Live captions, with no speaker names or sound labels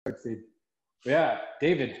Succeed. Yeah,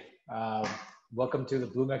 David, um, welcome to the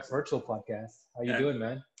BloomX Virtual Podcast. How you Yeah, doing,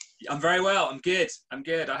 man? I'm very well. I'm good. I'm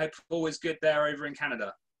good. I hope all is good there over in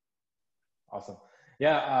Canada. Awesome.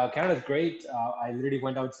 Yeah, Canada's great. I literally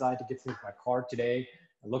went outside to get some of my car today.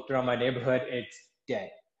 I looked around my neighborhood; it's dead,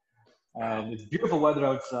 Wow. and it's beautiful weather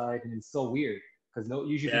outside, and it's so weird because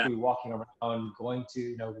usually Yeah, people be walking around, going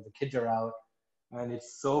to the kids are out, and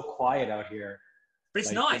it's so quiet out here. but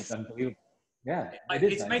it's Like it's nice. unbelievable. Yeah, it Like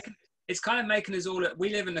is it's nice. making, it's kind of making us all. We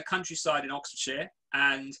live in the countryside in Oxfordshire,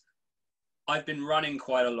 and I've been running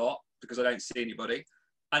quite a lot because I don't see anybody.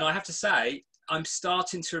 And I have to say, I'm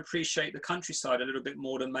starting to appreciate the countryside a little bit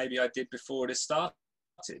more than maybe I did before it started.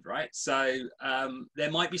 Right. So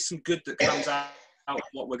there might be some good that comes out of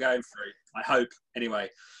what we're going through. I hope. Anyway,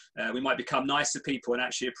 we might become nicer people and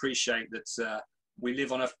actually appreciate that we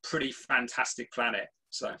live on a pretty fantastic planet.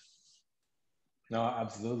 So. No,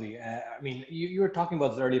 absolutely. I mean, you were talking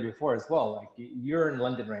about this earlier before as well. Like you're in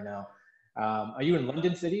London right now. Are you in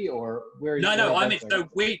London City or No, no, I'm in. whereabouts are you? So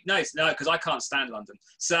we no, because I can't stand London.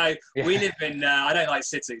 So we Yeah. live in. I don't like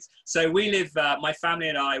cities. So we live. My family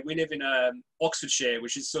and I. We live in Oxfordshire,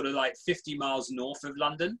 which is sort of like 50 miles north of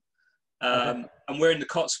London, Okay. and we're in the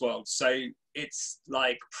Cotswolds. So it's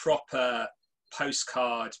like proper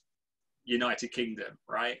postcard United Kingdom,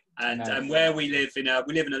 right? And Nice. where we live in a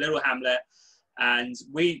little hamlet, and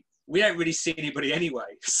we don't really see anybody anyway.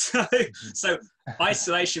 So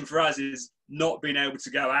isolation for us is not being able to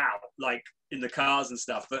go out like in the cars and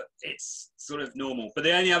stuff, but it's sort of normal. But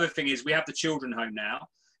the only other thing is we have the children home now,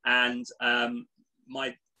 and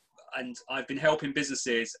my and I've been helping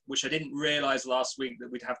businesses, which I didn't realize last week that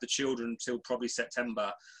we'd have the children until probably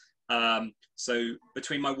September. So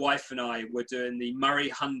between my wife and I, we're doing the Murray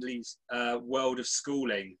Hundley's World of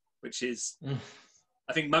Schooling, which is, Mm.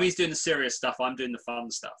 I think mummy's doing the serious stuff, I'm doing the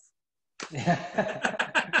fun stuff.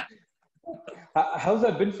 How's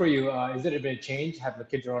that been for you? Is it been a change having the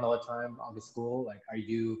kids around all the time on the school? Like, are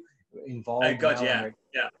you Oh involved God, now? yeah,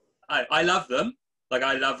 yeah. I love them, like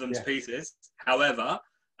I love them to Yeah. pieces. However,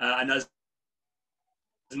 and as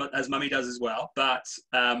mummy does as well, but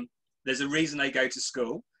there's a reason they go to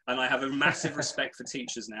school. And I have a massive respect for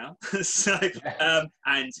teachers now. So, Yeah.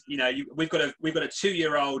 and we've got a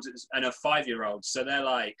 2-year-old and a 5-year-old, so they're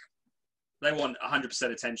like they want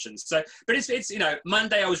 100% attention. So, but it's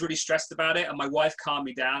Monday I was really stressed about it, and my wife calmed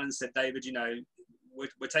me down and said, David,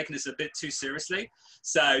 we're taking this a bit too seriously.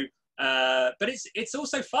 So, but it's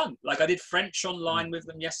also fun. Like I did French Mm. online with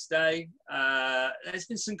them yesterday. There's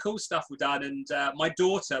been some cool stuff we've done, and my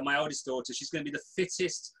daughter, my oldest daughter, she's going to be the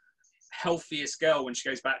fittest, healthiest girl when she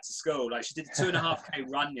goes back to school. Like she did a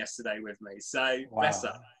 2.5K run yesterday with me. So bless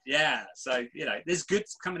her. Wow. Yeah. So there's good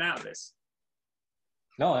coming out of this.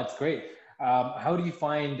 No, that's great. How do you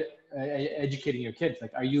find educating your kids?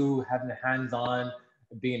 Like, are you having a hands-on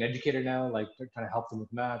being an educator now, like trying to help them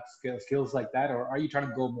with math skills like that, or are you trying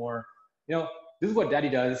to go more? This is what daddy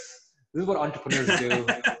does. This is what entrepreneurs do.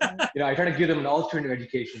 I try to give them an alternative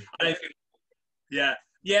education. I don't think, yeah.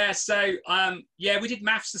 Yeah. So, yeah, we did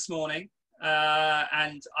maths this morning.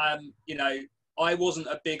 And, I wasn't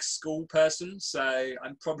a big school person, so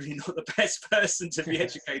I'm probably not the best person to be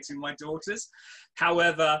educating my daughters.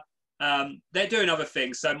 However, they're doing other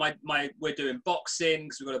things. So we're doing boxing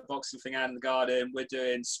because we've got a boxing thing out in the garden. We're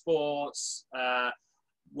doing sports.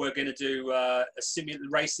 We're going to do a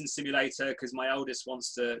racing simulator because my oldest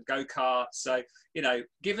wants to go kart. So,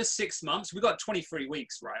 give us 6 months. We've got 23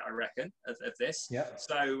 weeks, right, I reckon, of this. Yeah.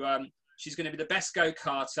 So she's going to be the best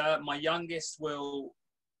go-karter. My youngest will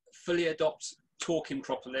fully adopt talking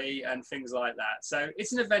properly and things like that. So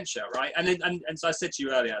it's an adventure, right? And so I said to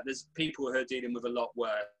you earlier, there's people who are dealing with a lot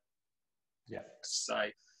worse. Yeah. So,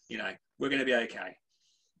 we're going to be okay.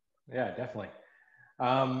 Yeah, definitely.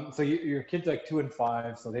 So your kids are like 2 and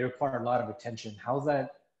 5, so they require a lot of attention. How's that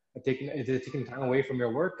is it taking time away from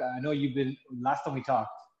your work? I know last time we talked,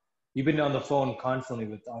 you've been on the phone constantly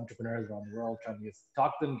with entrepreneurs around the world, trying to just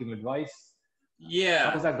talk to them, give them advice.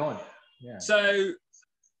 Yeah. How's that going? Yeah. So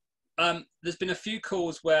there's been a few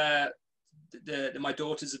calls where my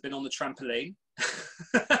daughters have been on the trampoline.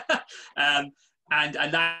 And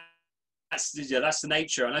that's the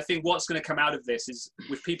nature. And I think what's going to come out of this is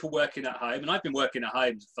with people working at home, and I've been working at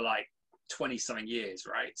home for like 20 something years,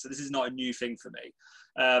 right? So this is not a new thing for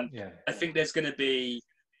me. Yeah. I think there's going to be,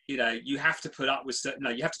 you have to put up with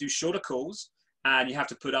you have to do shorter calls, and you have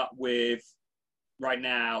to put up with right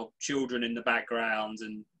now children in the background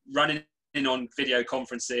and running in on video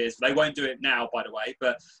conferences. They won't do it now, by the way,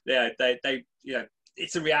 but yeah, they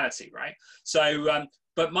it's a reality, right? So,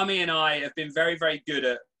 but mummy and I have been very, very good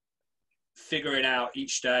at figuring out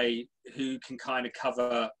each day who can kind of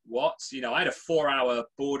cover what. You know, I had a 4-hour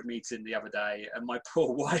board meeting the other day, and my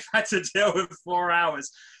poor wife had to deal with 4 hours.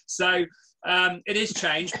 So it is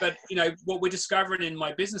changed, but you know what we're discovering in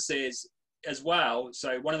my businesses as well.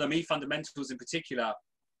 So one of the Me fundamentals in particular,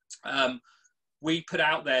 we put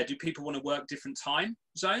out there, do people want to work different time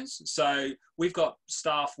zones? So we've got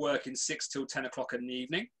staff working 6 till 10 o'clock in the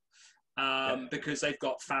evening. Because they've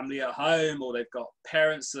got family at home or they've got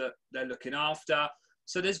parents that they're looking after.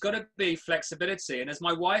 So there's got to be flexibility. And as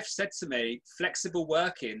my wife said to me, flexible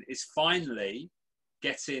working is finally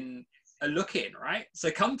getting a look in, right?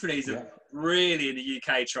 So companies have really in the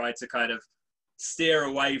UK tried to kind of steer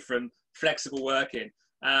away from flexible working.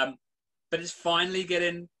 But it's finally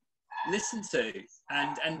getting listened to.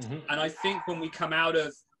 And I think when we come out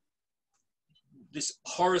of this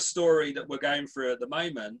horror story that we're going through at the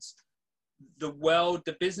moment,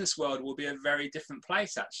 the business world will be a very different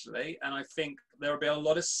place, actually. And I think there will be a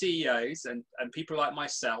lot of CEOs and people like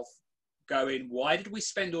myself going, why did we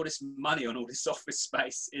spend all this money on all this office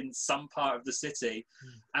space in some part of the city?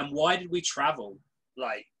 And why did we travel?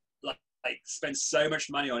 Like spend so much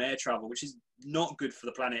money on air travel, which is not good for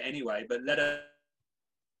the planet anyway, but let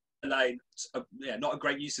alone, not a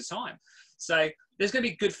great use of time. So there's going to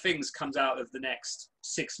be good things comes out of the next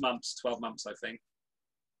 6 months, 12 months, I think.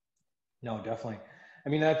 No, definitely. I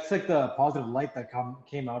mean, that's like the positive light that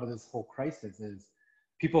came out of this whole crisis is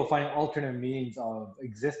people finding alternate means of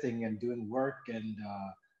existing and doing work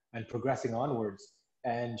and progressing onwards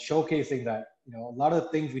and showcasing that, you know, a lot of the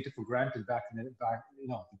things we took for granted back in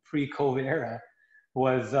the pre-COVID era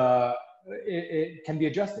was it can be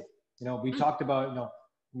adjusted. You know, we talked about, you know,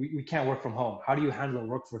 we can't work from home. How do you handle a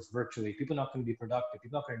workforce virtually? People are not going to be productive.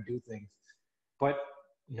 People are not going to do things. But,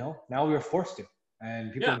 you know, now we are forced to.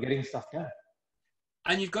 And people are getting stuff done.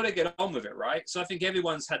 And you've got to get on with it, right? So I think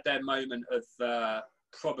everyone's had their moment of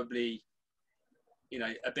probably, you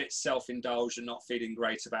know, a bit self-indulged and not feeling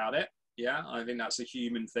great about it. Yeah, I think that's a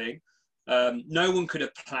human thing. No one could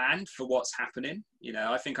have planned for what's happening. You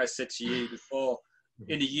know, I think I said to you before,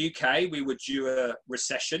 in the UK, we were due a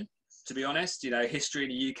recession, to be honest. You know, history in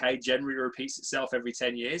the UK generally repeats itself every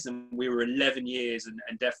 10 years, and we were 11 years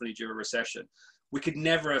and definitely due a recession. We could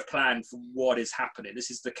never have planned for what is happening.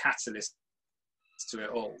 This is the catalyst to it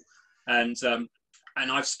all. And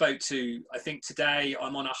I've spoke to, I think today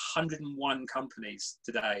I'm on 101 companies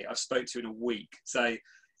today I've spoke to in a week. So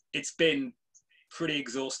it's been pretty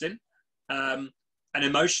exhausting and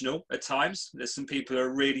emotional at times. There's some people who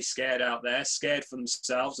are really scared out there, scared for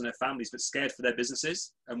themselves and their families, but scared for their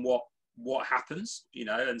businesses and what happens, you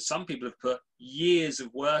know, and some people have put years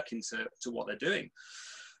of work into what they're doing.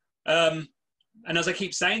 And as I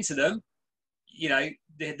keep saying to them, you know,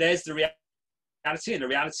 there's the reality, and the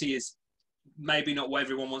reality is maybe not what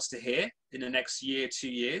everyone wants to hear in the next year, 2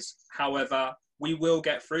 years. However, we will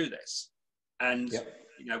get through this, and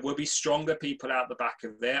you know, we'll be stronger people out the back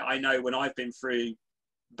of it. I know when I've been through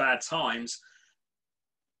bad times,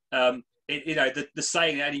 you know, the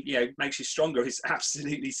saying, you know, makes you stronger is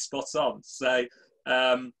absolutely spot on. So.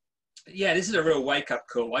 Yeah, this is a real wake-up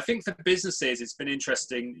call. I think for businesses, it's been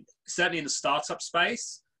interesting, certainly in the startup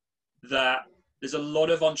space, that there's a lot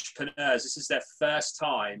of entrepreneurs. This is their first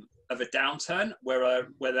time of a downturn where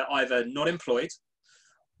they're either not employed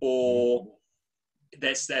or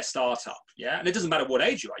there's their startup. Yeah, and it doesn't matter what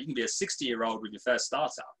age you are. You can be a 60-year-old with your first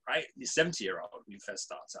startup, right? You're 70-year-old with your first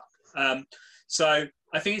startup. So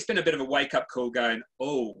I think it's been a bit of a wake-up call going,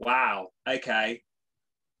 oh, wow, okay.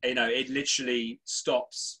 You know, it literally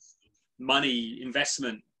stops. Money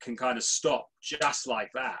investment can kind of stop just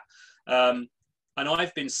like that. And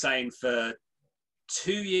I've been saying for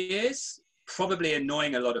 2 years, probably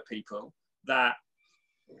annoying a lot of people, that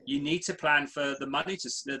you need to plan for the money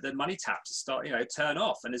tap to start, you know, turn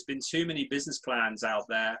off. And there's been too many business plans out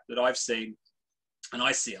there that I've seen, and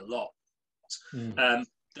I see a lot. That,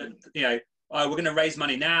 you know, oh, we're going to raise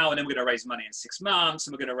money now, and then we're going to raise money in 6 months,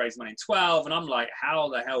 and we're going to raise money in 12. And I'm like, how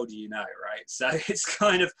the hell do you know, right? So it's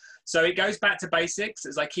kind of, so it goes back to basics.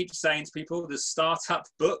 As I keep saying to people, the startup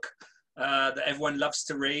book that everyone loves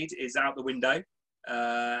to read is out the window.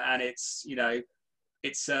 And it's, you know,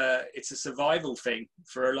 it's a survival thing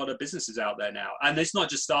for a lot of businesses out there now. And it's not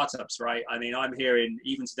just startups, right? I mean, I'm hearing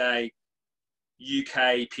even today,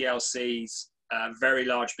 UK PLCs, very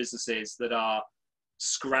large businesses that are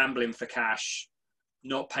scrambling for cash,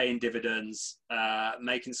 not paying dividends,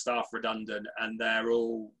 making staff redundant, and they're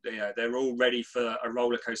all ready for a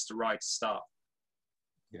roller coaster ride to start.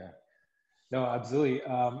 Yeah, no, absolutely.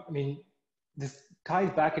 I mean, this ties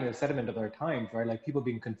back into the sentiment of our times, right? Like people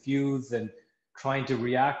being confused and trying to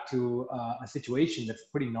react to a situation that's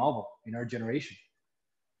pretty novel in our generation.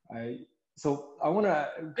 So I want to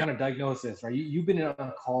kind of diagnose this, right? You've been on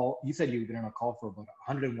a call. You said you've been on a call for about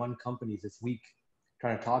 101 companies this week,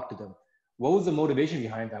 trying to talk to them. What was the motivation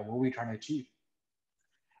behind that? What were we trying to achieve?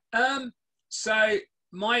 So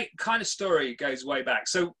my kind of story goes way back.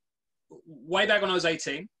 So way back when I was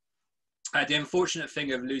 18, I had the unfortunate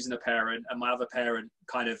thing of losing a parent and my other parent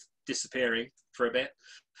kind of disappearing for a bit.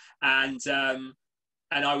 And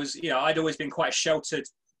I was, I'd always been quite a sheltered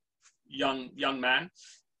young man.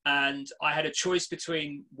 And I had a choice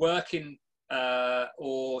between working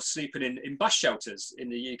or sleeping in bus shelters in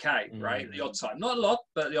the UK, right? The odd time, not a lot,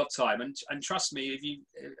 but the odd time. And trust me, if you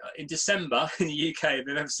in December in the UK, if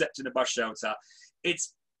you've ever slept in a bus shelter,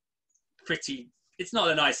 it's not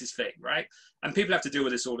the nicest thing, right? And people have to deal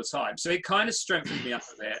with this all the time. So it kind of strengthened me up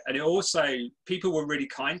a bit. And it also, people were really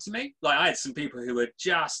kind to me. Like I had some people who were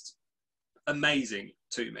just amazing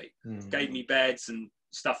to me, gave me beds and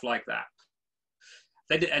stuff like that.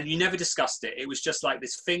 And you never discussed it. It was just like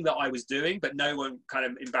this thing that I was doing, but no one kind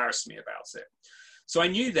of embarrassed me about it. So I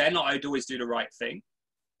knew then that I'd always do the right thing.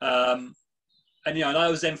 And I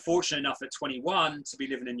was then fortunate enough at 21 to be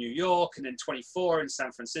living in New York, and then 24 in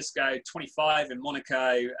San Francisco, 25 in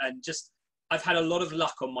Monaco, and just I've had a lot of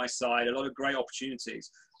luck on my side, a lot of great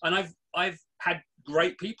opportunities, and I've had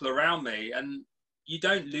great people around me, and you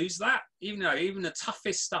don't lose that. Even the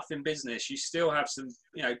toughest stuff in business, you still have some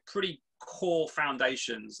pretty core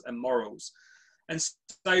foundations and morals. And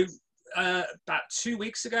so about 2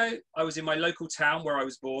 weeks ago, I was in my local town where I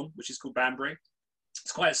was born, which is called Banbury.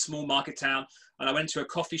 It's quite a small market town. And I went to a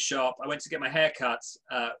coffee shop. I went to get my hair cut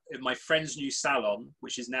in my friend's new salon,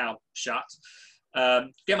 which is now shut.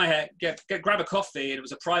 Get my hair, grab a coffee, and it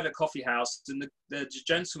was a private coffee house. And the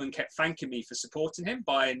gentleman kept thanking me for supporting him,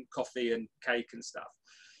 buying coffee and cake and stuff.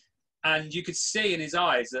 And you could see in his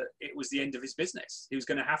eyes that it was the end of his business. He was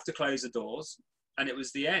going to have to close the doors, and it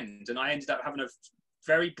was the end. And I ended up having a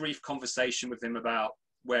very brief conversation with him about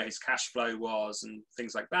where his cash flow was and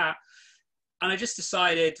things like that. And I just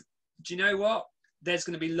decided, do you know what? There's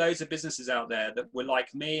going to be loads of businesses out there that were like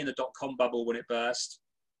me in the dot-com bubble when it burst.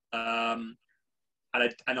 And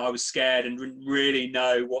I was scared and didn't really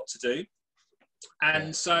know what to do.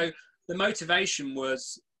 And so the motivation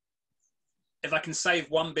was, if I can save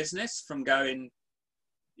one business from going,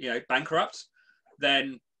 bankrupt,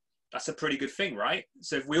 then that's a pretty good thing, right?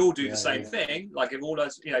 So if we all do the same thing, like if all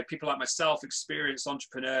those, people like myself, experienced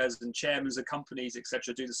entrepreneurs and chairmen of companies,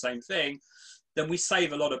 etc., do the same thing, then we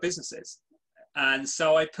save a lot of businesses. And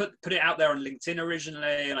so I put it out there on LinkedIn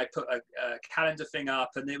originally, and I put a calendar thing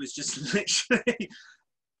up, and it was just literally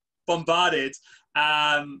bombarded.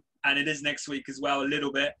 And it is next week as well, a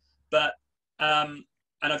little bit, but.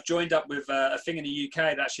 And I've joined up with a thing in the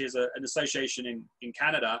UK that actually is an association in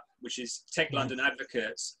Canada, which is Tech London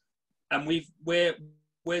Advocates, and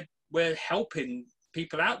we're helping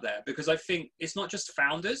people out there, because I think it's not just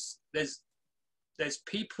founders. There's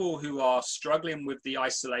people who are struggling with the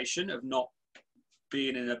isolation of not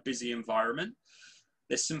being in a busy environment.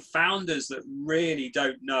 There's some founders that really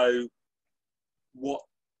don't know what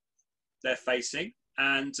they're facing,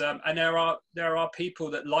 and there are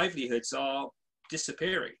people that livelihoods are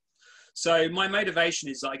disappearing. So my motivation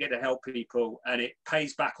is that I get to help people, and it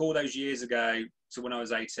pays back all those years ago to when I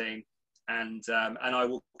was 18, and I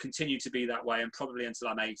will continue to be that way, and probably until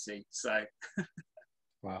I'm 80. So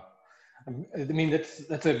wow, I mean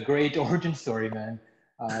that's a great origin story, man.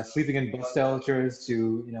 Sleeping in bus shelters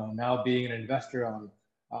to now being an investor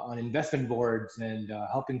on investment boards and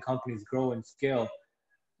helping companies grow and scale.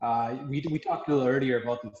 We talked a little earlier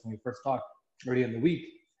about this when we first talked earlier in the week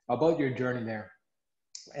about your journey there.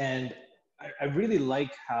 And I really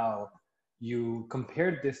like how you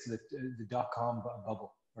compared this to the dot-com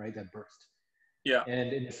bubble, right, that burst. Yeah.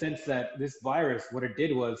 And in the sense that this virus, what it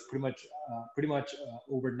did was pretty much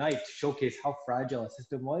overnight showcase how fragile a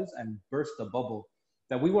system was and burst the bubble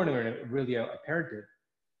that we weren't really a parent in,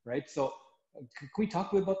 right? So can we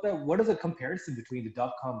talk a bit about that? What is a comparison between the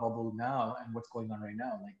dot-com bubble now and what's going on right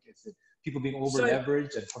now? Like, is it people being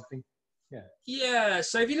over-leveraged and something? Yeah.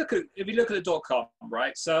 So if you look at the dot-com,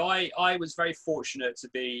 right? So I was very fortunate to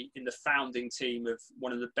be in the founding team of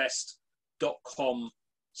one of the best dot-com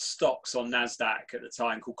stocks on NASDAQ at the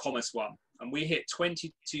time, called Commerce One, and we hit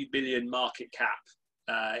 22 billion market cap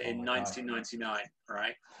in 1999,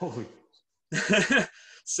 right? Holy.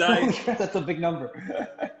 So that's a big number.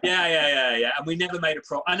 yeah, and we never made a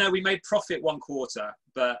profit. I know we made profit one quarter,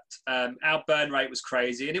 but our burn rate was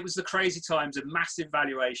crazy, and it was the crazy times of massive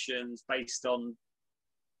valuations based on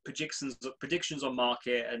predictions on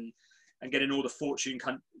market, and getting all the fortune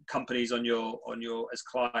companies on your as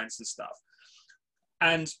clients and stuff.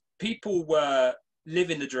 And people were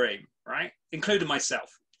living the dream, right? Including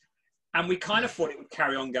myself. And we kind of thought it would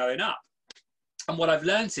carry on going up. And what I've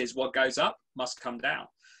learned is what goes up must come down.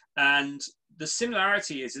 And the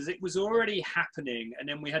similarity is it was already happening. And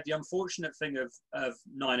then we had the unfortunate thing of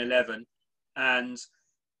 9/11. And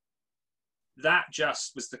that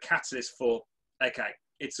just was the catalyst for, okay,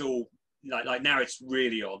 it's all like now it's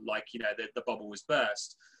really on, like, you know, the bubble was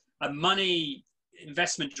burst. And money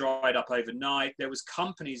investment dried up overnight. There was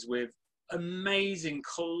companies with amazing,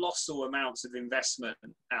 colossal amounts of investment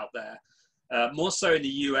out there, more so in the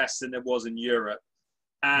US than there was in Europe.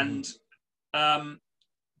 And,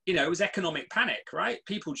 you know, it was economic panic, right?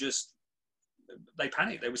 People just, they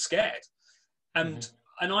panicked, they were scared. And,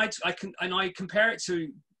 and I compare it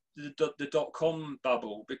to the dot-com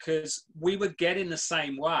bubble, because we were getting the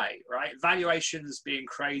same way, right? Valuations being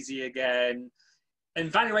crazy again,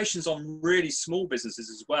 and valuations on really small businesses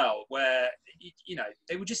as well, where, you know,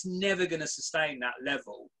 they were just never going to sustain that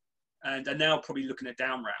level, and are now probably looking at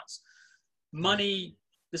down rounds. Money,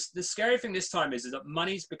 the scary thing this time is that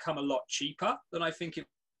money's become a lot cheaper than I think it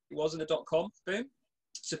was in the dot-com boom.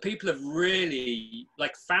 So people have really,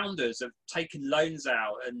 like, founders have taken loans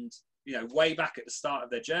out, and, you know, way back at the start of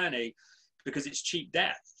their journey, because it's cheap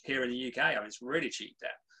debt here in the UK. I mean, it's really cheap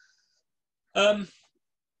debt.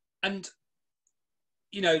 And,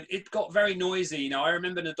 you know, it got very noisy. You know, I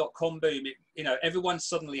remember in the dot-com boom, you know, everyone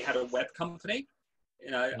suddenly had a web company.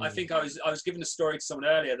 You know, I think I was giving a story to someone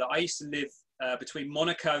earlier that I used to live between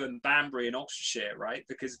Monaco and Banbury in Oxfordshire, right?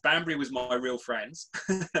 Because Banbury was my real friends,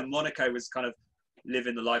 and Monaco was kind of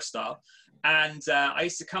living the lifestyle. And I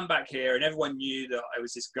used to come back here, and everyone knew that I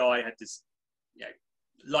was this guy, had this, you know,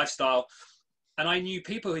 lifestyle. And I knew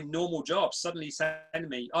people in normal jobs suddenly saying to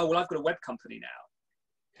me, "Oh, well, I've got a web company now."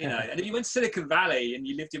 You know, and if you went to Silicon Valley and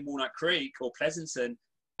you lived in Walnut Creek or Pleasanton,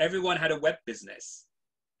 everyone had a web business.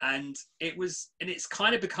 And it's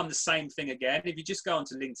kind of become the same thing again. If you just go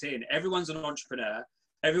onto LinkedIn, everyone's an entrepreneur,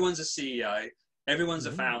 everyone's a CEO, everyone's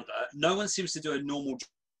a founder. No one seems to do a normal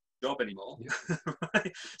job anymore.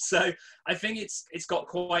 Right? So I think it's got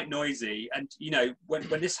quite noisy. And, you know, when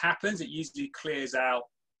this happens, it usually clears out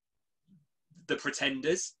the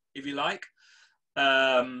pretenders, if you like.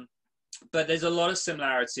 But there's a lot of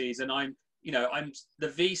similarities, and the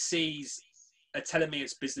VCs are telling me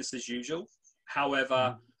it's business as usual.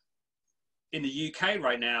 However, in the UK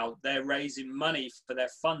right now, they're raising money for their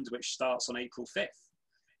fund, which starts on April 5th.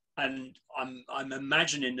 And I'm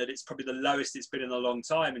imagining that it's probably the lowest it's been in a long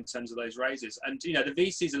time in terms of those raises. And, you know, the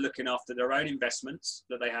VCs are looking after their own investments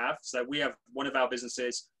that they have. So we have one of our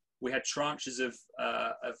businesses, we had tranches of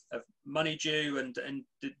money due, and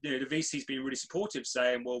you know, the VC's been really supportive,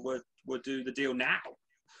 saying, well, we'll do the deal now.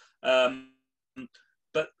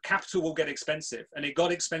 But capital will get expensive, and it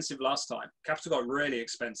got expensive last time. Capital got really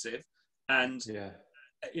expensive. And,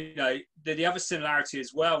 you know, the other similarity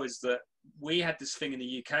as well is that we had this thing in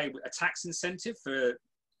the UK, a tax incentive for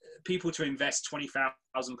people to invest £20,000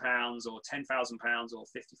 or £10,000 or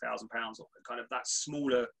 £50,000, or kind of that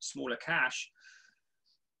smaller cash,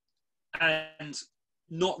 and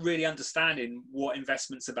not really understanding what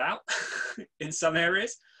investment's about in some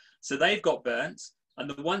areas. So they've got burnt, and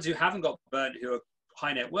the ones who haven't got burnt, who are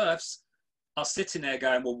high net worths, are sitting there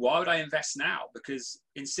going, well, why would I invest now? Because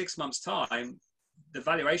in 6 months' time, the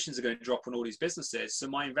valuations are going to drop on all these businesses. So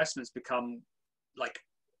my investments become like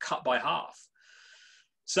cut by half.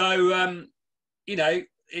 So, you know,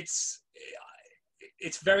 it's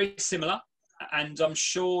very similar. And I'm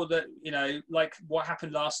sure that, you know, like what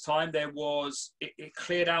happened last time, it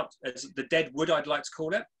cleared out as the dead wood, I'd like to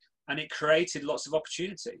call it. And it created lots of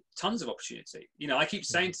opportunity, tons of opportunity. You know, I keep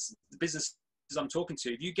saying to the businesses I'm talking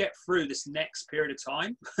to, if you get through this next period of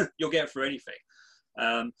time, you'll get through anything.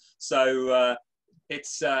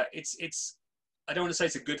 It's I don't want to say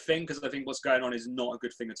it's a good thing, because I think what's going on is not a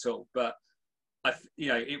good thing at all. But you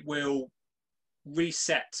know, it will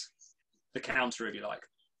reset the counter, if you like.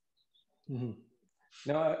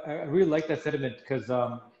 No, I really like that sentiment, because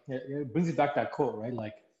it brings you back to that quote, right?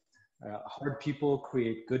 Like, hard people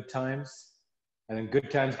create good times, and then good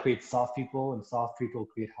times create soft people, and soft people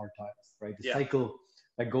create hard times, right? The cycle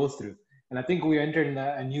that goes through. And I think we entered in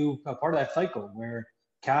a new part of that cycle where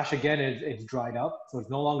cash, again, it's dried up. So it's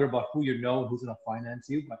no longer about who you know and who's going to finance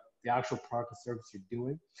you, but the actual product or service you're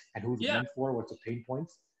doing, and who's meant for, what's the pain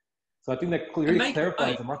points. So I think that really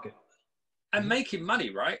clarifies the market. And making money,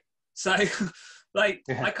 right? So, like,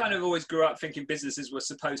 I kind of always grew up thinking businesses were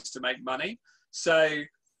supposed to make money. So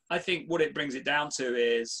I think what it brings it down to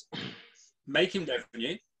is making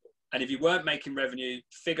revenue, And if you weren't making revenue,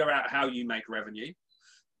 figure out how you make revenue,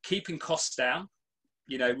 keeping costs down,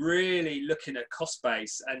 you know, really looking at cost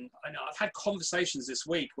base. And I know I've had conversations this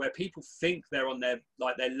week where people think they're on their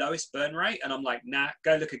lowest burn rate. And I'm like, nah,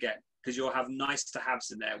 go look again, because you'll have nice to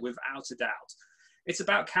haves in there without a doubt. It's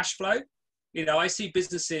about cash flow. You know, I see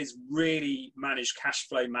businesses really manage cash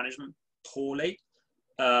flow management poorly.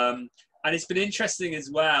 And it's been interesting as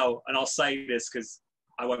well. And I'll say this because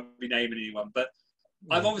I won't be naming anyone, but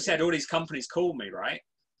I've obviously had all these companies call me, right?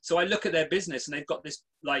 So I look at their business and they've got this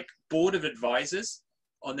like board of advisors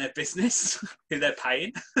on their business who they're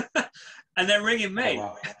paying and they're ringing me. Oh,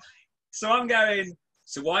 wow. So I'm going,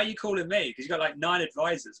 so why are you calling me? Because you've got like 9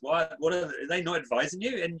 advisors. What are they not advising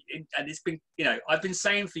you? And it's been, you know, I've been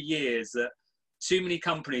saying for years that too many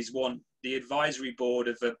companies want the advisory board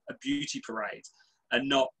of a beauty parade and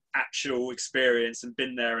not actual experience and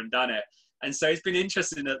been there and done it. And so it's been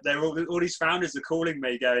interesting that all these founders are calling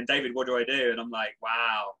me going, David, what do I do? And I'm like,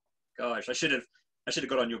 wow, gosh, I should have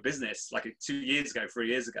got on your business like 2 years ago, 3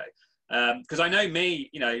 years ago. Because I know me,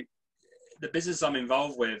 you know, the business I'm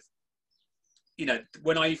involved with, you know,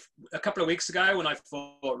 a couple of weeks ago when I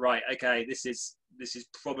thought, right, okay, this is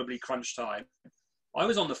probably crunch time. I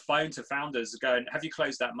was on the phone to founders going, have you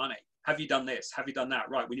closed that money? Have you done this? Have you done that?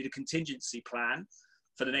 Right. We need a contingency plan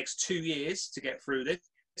for the next 2 years to get through this.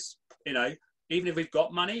 You know, even if we've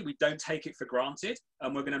got money, we don't take it for granted,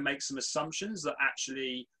 and we're going to make some assumptions that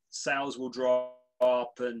actually sales will drop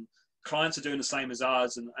and clients are doing the same as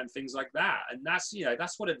ours and things like that. And that's, you know,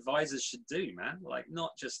 that's what advisors should do, man. Like, not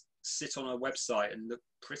just sit on a website and look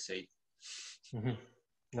pretty. Mm-hmm.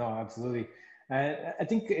 No, absolutely. And I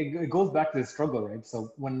think it goes back to the struggle, right? So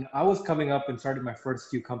when I was coming up and started my first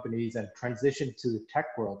few companies and transitioned to the tech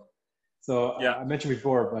world, so yeah. I mentioned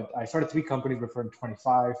before, but I started 3 companies before I'm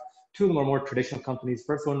 25. 2 of them are more traditional companies.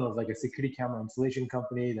 First one was like a security camera installation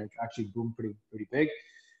company that actually boomed pretty big.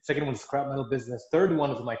 Second one was scrap metal business. Third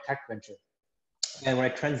one was my tech venture. And when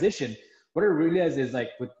I transitioned, what I realized is like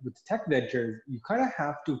with tech ventures, you kind of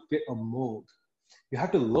have to fit a mold. You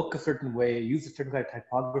have to look a certain way, use a certain kind of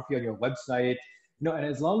typography on your website, you know, and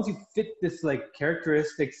as long as you fit this like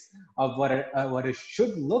characteristics of what it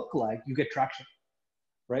should look like, you get traction.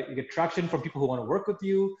 Right? You get traction from people who want to work with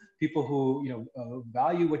you, people who, you know,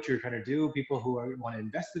 value what you're trying to do, people who want to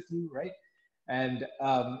invest with you, right? And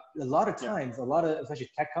a lot of times, a lot of especially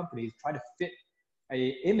tech companies try to fit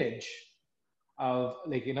a image of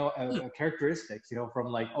like, you know, characteristics, you know, from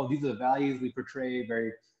like, oh, these are the values we portray,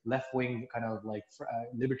 very left-wing kind of like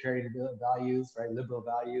libertarian values, right? Liberal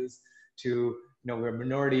values, to, you know, we're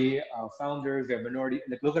minority founders, we're minority,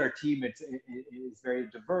 like look at our team, it's very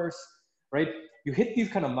diverse. Right, you hit these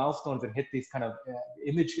kind of milestones and hit these kind of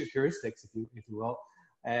image heuristics, if you will,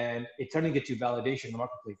 and it certainly gets you validation in the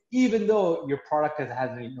marketplace, even though your product has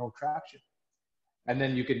no traction. And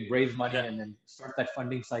then you can raise money and then start that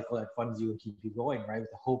funding cycle that funds you and keep you going, right,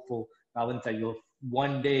 with the hopeful balance that you'll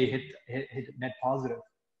one day hit net positive.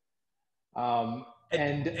 And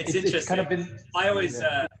it's interesting. It's kind of been. I always.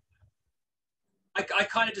 I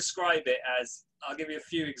kind of describe it as, I'll give you a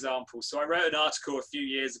few examples. So I wrote an article a few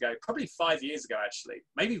years ago, probably 5 years ago, actually,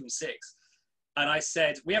 maybe even 6. And I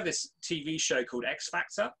said, we have this TV show called X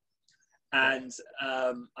Factor. And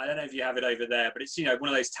I don't know if you have it over there, but it's, you know, one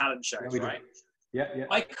of those talent shows, right? Yeah.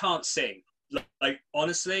 I can't sing. Like,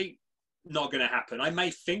 honestly, not going to happen. I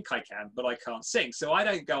may think I can, but I can't sing. So I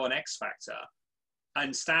don't go on X Factor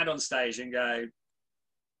and stand on stage and go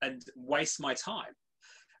and waste my time.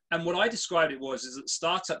 And what I described it is that the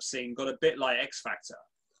startup scene got a bit like X Factor,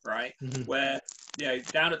 right? Mm-hmm. Where, you know,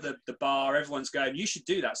 down at the bar, everyone's going, you should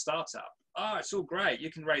do that startup. Oh, it's all great.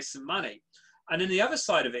 You can raise some money. And then the other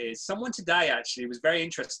side of it is someone today actually was very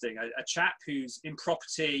interesting, a chap who's in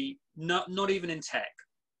property, not even in tech.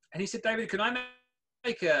 And he said, David, can I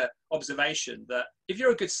make an observation that if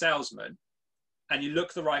you're a good salesman and you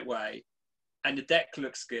look the right way and the deck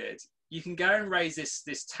looks good, you can go and raise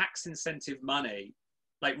this tax incentive money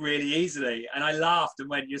like really easily. And I laughed and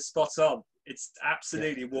went, you're spot on. It's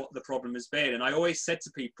absolutely what the problem has been. And I always said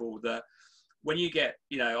to people that when you get,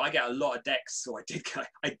 you know, I get a lot of decks, or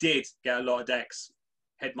I did get a lot of decks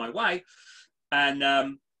head my way.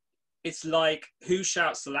 And it's like, who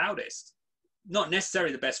shouts the loudest? Not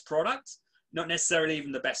necessarily the best product, not necessarily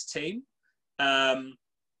even the best team.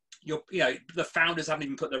 You know, the founders haven't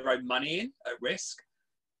even put their own money in at risk.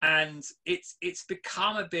 And it's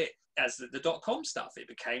become a bit, as the .com stuff, it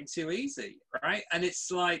became too easy, right? And it's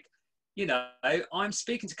like, you know, I'm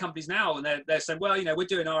speaking to companies now and they're saying, well, you know, we're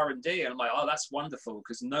doing R&D. And I'm like, oh, that's wonderful,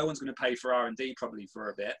 because no one's going to pay for R&D probably for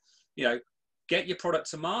a bit. You know, get your product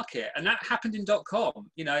to market. And that happened in .com.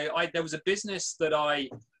 You know, there was a business that I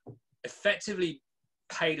effectively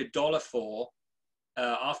paid $1 for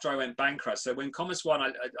after I went bankrupt. So when Commerce One,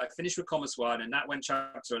 I finished with Commerce One, and that went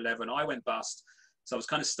chapter 11. I went bust, so I was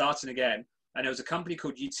kind of starting again. And there was a company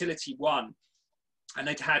called Utility One, and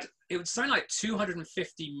it was something like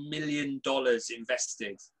 $250 million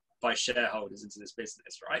invested by shareholders into this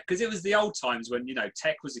business, right? Because it was the old times when, you know,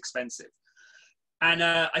 tech was expensive. And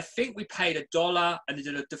I think we paid $1 and they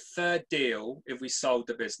did a deferred deal if we sold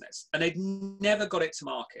the business. And they'd never got it to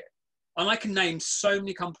market. And I can name so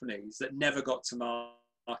many companies that never got to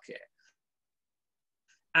market.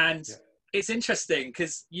 And it's interesting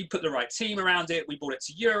because you put the right team around it. We brought it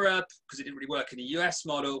to Europe because it didn't really work in the US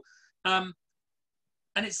model. And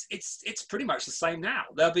it's pretty much the same now.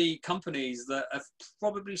 There'll be companies that have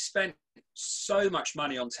probably spent so much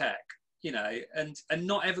money on tech, you know, and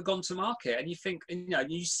not ever gone to market. And you think, you know,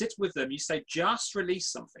 you sit with them, you say, just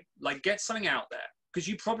release something, like get something out there. Because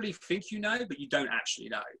you probably think you know, but you don't actually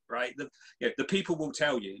know, right? The people will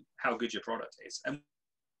tell you how good your product is and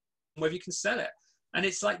whether you can sell it. And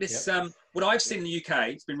it's like this, what I've seen in the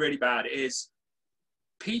UK, it's been really bad, is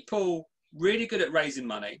people really good at raising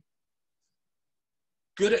money,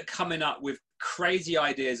 good at coming up with crazy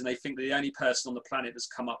ideas, and they think they're the only person on the planet that's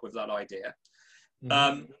come up with that idea,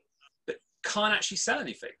 but can't actually sell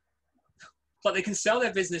anything. Like they can sell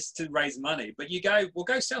their business to raise money, but you go, well,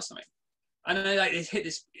 go sell something. And then they hit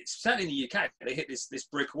this, certainly in the UK, they hit this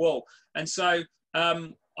brick wall. And so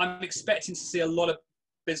I'm expecting to see a lot of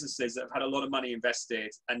businesses that have had a lot of money invested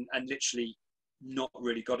and literally not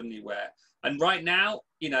really got anywhere. And right now,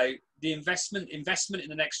 you know, the investment in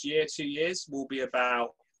the next year, 2 years will be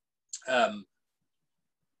about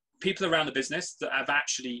people around the business that have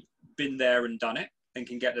actually been there and done it and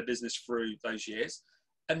can get the business through those years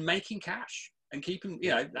and making cash and keeping, you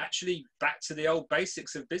know, actually back to the old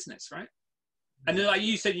basics of business, right? And then, like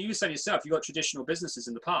you said yourself, you got traditional businesses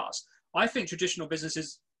in the past. I think traditional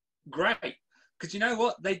businesses, great, because you know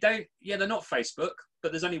what? They don't, they're not Facebook,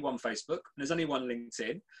 but there's only one Facebook, and there's only one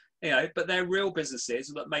LinkedIn, you know, but they're real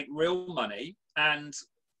businesses that make real money and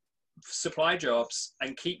supply jobs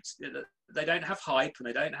and they don't have hype and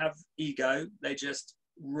they don't have ego. They just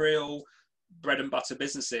real bread and butter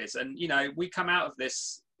businesses. And, you know, we come out of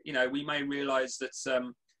this, you know, we may realize that,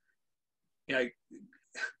 you know,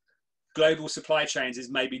 global supply chains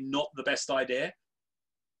is maybe not the best idea,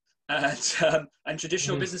 and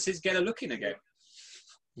traditional businesses get a look in again.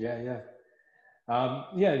 Just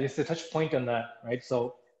to touch point on that, right?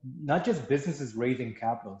 So not just businesses raising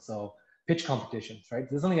capital, so pitch competitions, right?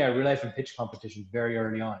 This is something I realized from pitch competitions very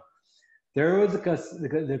early on. There was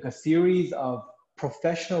like a series of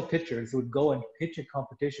professional pitchers who would go and pitch at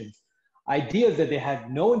competitions, ideas that they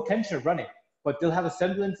had no intention of running, but they'll have a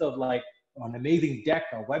semblance of like an amazing deck,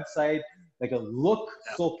 a website, like a look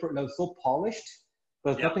so polished,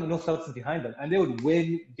 but nothing, no substance behind them. And they would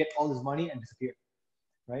win, get all this money and disappear,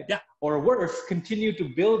 right? Yeah. Or worse, continue to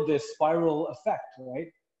build this spiral effect, right?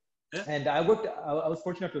 Yeah. And I was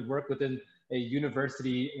fortunate to work within a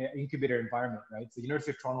university incubator environment, right? So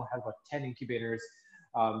University of Toronto has about 10 incubators.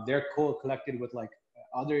 They're collected with like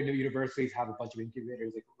other universities have a bunch of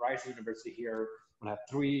incubators, like Ryerson University here will have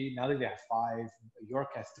 3, now they have 5, York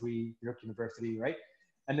has 3, York University, right?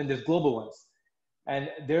 And then there's global ones. And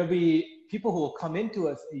there'll be people who will come into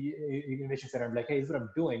a innovation center and be like, hey, this is what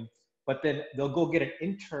I'm doing. But then they'll go get an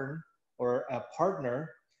intern or a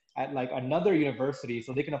partner at like another university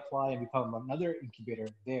so they can apply and become another incubator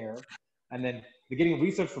there. And then they're getting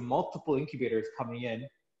research from multiple incubators coming in,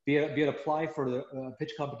 be able to apply for the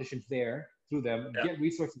pitch competitions there through them, get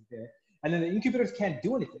resources there. And then the incubators can't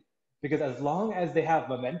do anything because as long as they have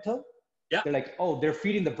momentum, they're like, oh, they're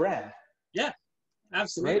feeding the brand. Yeah,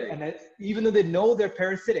 absolutely. Right? And even though they know they're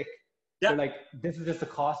parasitic, they're like, this is just the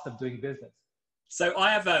cost of doing business. So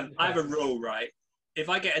I have a rule, right? If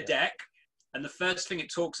I get a deck and the first thing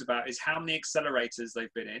it talks about is how many accelerators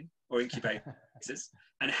they've been in or incubators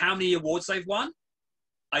and how many awards they've won,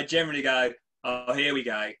 I generally go, oh, here we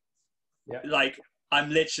go. Yeah. Like, I'm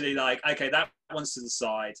literally like, okay, that one's to the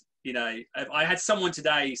side. You know, I had someone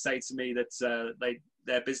today say to me that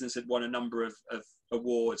their business had won a number of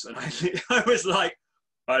awards. And I was like,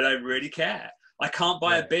 I don't really care. I can't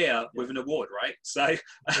buy a beer with an award, right? So,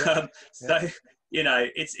 you know,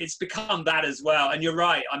 it's become that as well. And you're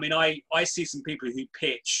right. I mean, I see some people who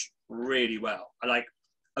pitch really well, like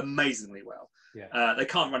amazingly well. Yeah. They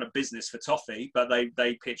can't run a business for toffee, but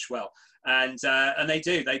they pitch well, and they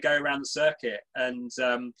do. They go around the circuit, and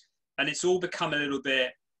it's all become a little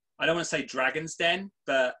bit. I don't want to say Dragon's Den,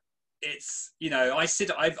 but it's, you know, I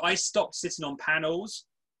stopped sitting on panels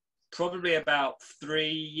probably about 3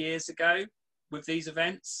 years ago with these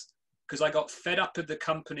events because I got fed up with the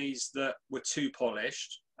companies that were too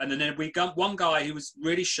polished. And then we got one guy who was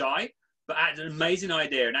really shy, but had an amazing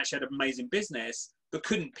idea and actually had an amazing business, but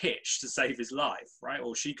couldn't pitch to save his life, right?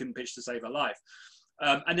 Or she couldn't pitch to save her life.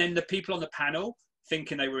 And then the people on the panel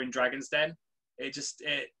thinking they were in Dragon's Den, just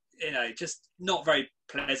not very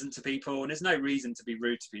pleasant to people. And there's no reason to be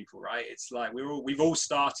rude to people, right? It's like we've all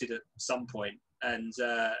started at some point, and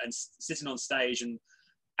sitting on stage and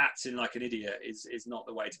acting like an idiot is not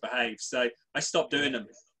the way to behave. So I stopped doing them.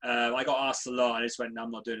 I got asked a lot, and I just went, no, I'm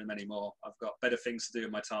not doing them anymore. I've got better things to do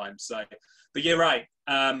in my time. So, but you're right.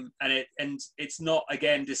 And it's not,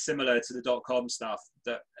 again, dissimilar to the .com stuff,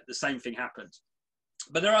 that the same thing happened.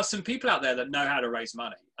 But there are some people out there that know how to raise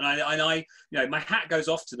money. And I my hat goes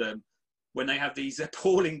off to them when they have these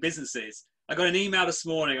appalling businesses. I got an email this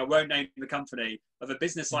morning, I won't name the company, of a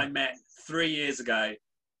business I met 3 years ago.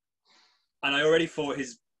 And I already thought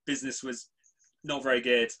his business was not very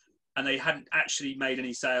good. And they hadn't actually made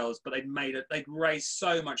any sales, but they'd raised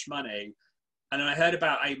so much money. And then I heard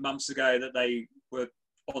about 8 months ago that they were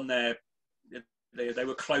on they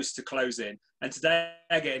were close to closing. And today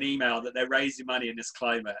I get an email that they're raising money in this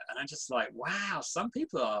climate. And I'm just like, wow, some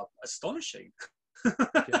people are astonishing.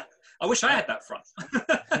 Yeah. I wish I had that front.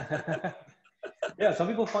 Yeah, some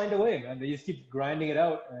people find a way, and they just keep grinding it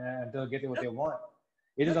out until they get what they want.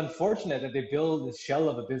 It is unfortunate that they build this shell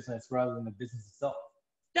of a business rather than the business itself.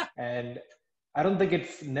 Yeah. And I don't think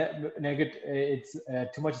it's negative. It's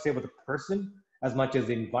too much to say about the person as much as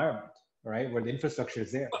the environment, right? Where the infrastructure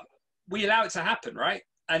is there. We allow it to happen, right?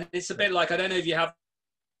 And it's a bit like, I don't know if you have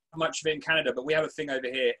much of it in Canada, but we have a thing over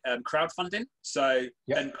here, crowdfunding. So,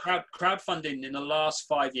 yep. And crowdfunding in the last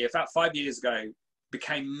 5 years, about 5 years ago,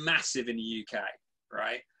 became massive in the UK,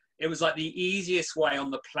 right? It was like the easiest way on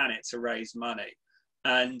the planet to raise money.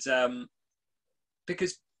 And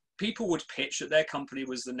because people would pitch that their company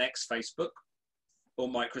was the next Facebook or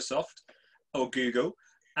Microsoft or Google,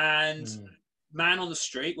 and man on the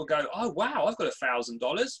street will go, oh, wow, I've got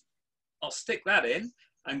 $1,000. I'll stick that in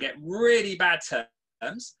and get really bad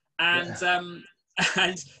terms. And,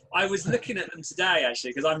 and I was looking at them today,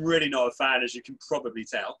 actually, because I'm really not a fan, as you can probably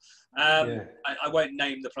tell. I won't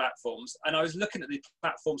name the platforms. And I was looking at the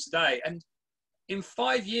platforms today, and in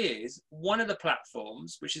 5 years, one of the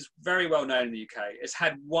platforms, which is very well known in the UK, has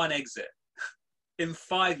had one exit in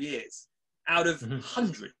 5 years out of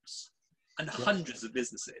hundreds and hundreds of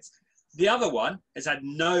businesses. The other one has had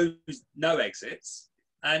no exits,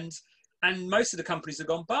 and most of the companies have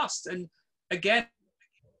gone bust. And again,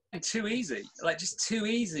 too easy, like just too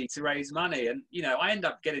easy to raise money. And, I end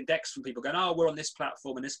up getting decks from people going, oh, we're on this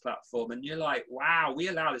platform and this platform. And you're like, wow, we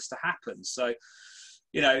allow this to happen. So,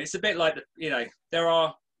 it's a bit like, there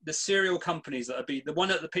are the serial companies that the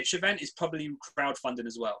one at the pitch event is probably crowdfunding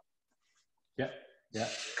as well. Yeah. Yeah.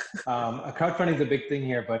 Crowdfunding is a big thing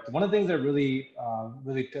here, but one of the things that really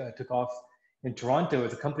took off in Toronto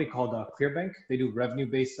is a company called Clearbank. They do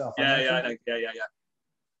revenue-based financing. Yeah.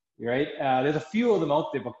 Right? There's a few of them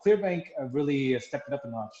out there, but Clearbank really stepped it up a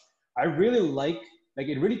notch. I really like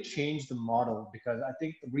it really changed the model, because I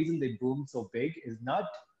think the reason they boomed so big is not,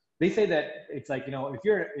 they say that it's like,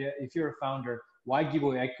 if you're a founder, why give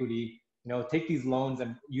away equity? Take these loans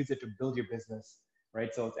and use it to build your business,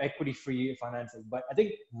 right? So it's equity-free financing. But I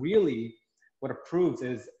think really what it proves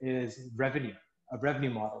is a revenue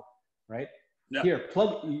model, right? Yeah. Here,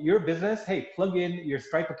 plug your business. Hey, plug in your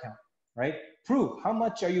Stripe account, right? Prove how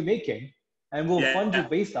much are you making, and we'll fund you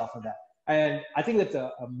based off of that. And I think that's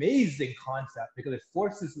an amazing concept, because it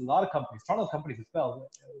forces a lot of companies, Toronto companies as well,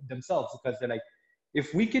 themselves, because they're like,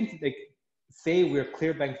 if we can say we're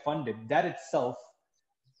Clearbank funded, that itself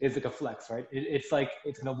is like a flex, right? It's like,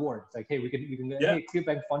 it's an award. It's like, hey, we can hey,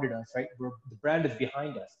 Clearbank funded us, right? The brand is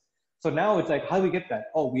behind us. So now it's like, how do we get that?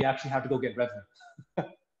 Oh, we actually have to go get revenue.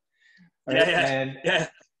 Right?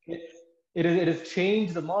 It has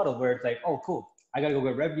changed the model, where it's like, oh, cool, I got to go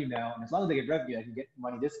get revenue now. And as long as I get revenue, I can get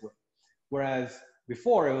money this way. Whereas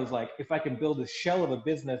before, it was like, if I can build a shell of a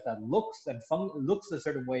business that looks a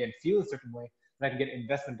certain way and feels a certain way, then I can get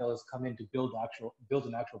investment dollars come in to build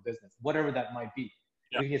an actual business, whatever that might be.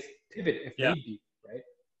 We can just pivot if need be, right?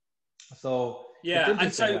 So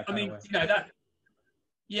and so I mean, that.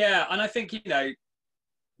 Yeah, and I think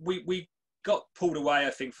we got pulled away, I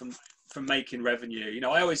think, from making revenue.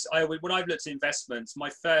 I always when I've looked at investments,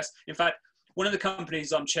 in fact, one of the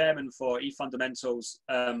companies I'm chairman for, eFundamentals,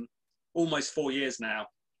 almost 4 years now,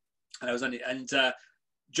 and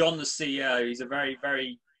John, the CEO, he's a very,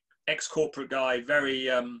 very ex-corporate guy, very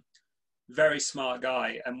very smart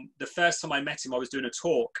guy. And the first time I met him, I was doing a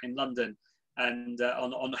talk in London, and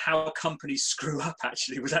on how companies screw up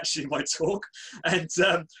actually was actually my talk. And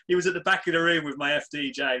he was at the back of the room with my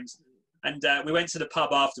FD, James. And we went to the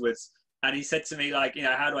pub afterwards, and he said to me, like, you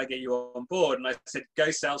know, how do I get you on board? And I said,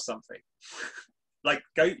 go sell something. Like,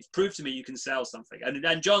 go prove to me you can sell something.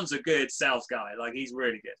 And John's a good sales guy. Like, he's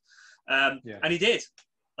really good. And he did.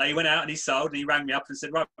 Like, he went out and he sold, and he rang me up and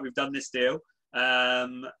said, right, we've done this deal.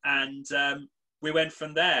 We went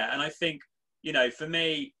from there. And I think, you know, for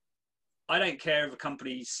me, I don't care if a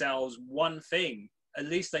company sells one thing. At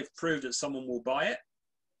least they've proved that someone will buy it.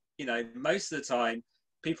 You know, most of the time,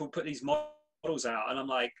 people put these models out, and I'm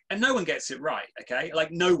like, and no one gets it right, okay?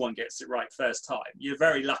 Like, no one gets it right first time. You're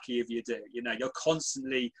very lucky if you do. You know, you're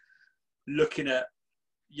constantly looking at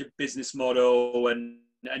your business model and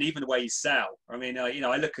even the way you sell. I mean, you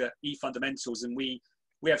know, I look at eFundamentals, and we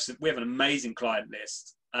have an amazing client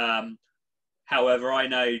list. However, I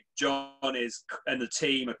know John and the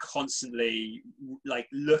team are constantly like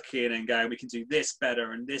looking and going, we can do this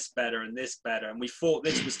better and this better and this better. And we thought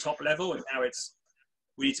this was top level, and now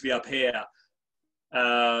we need to be up here.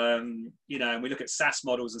 You know, and we look at SaaS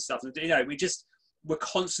models and stuff. And, you know, we're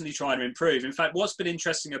constantly trying to improve. In fact, what's been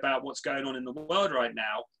interesting about what's going on in the world right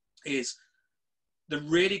now is the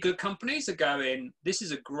really good companies are going, this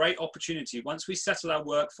is a great opportunity once we settle our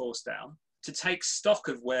workforce down to take stock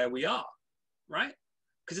of where we are. Right?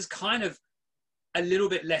 Because it's kind of a little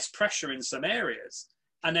bit less pressure in some areas,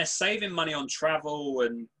 and they're saving money on travel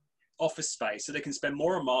and office space so they can spend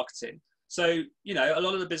more on marketing. So, you know, a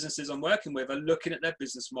lot of the businesses I'm working with are looking at their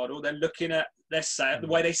business model. They're looking at their sale, the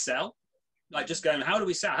way they sell, like just going, how do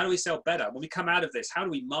we sell? How do we sell better? When we come out of this, how do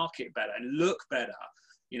we market better and look better?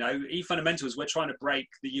 You know, eFundamentals, we're trying to break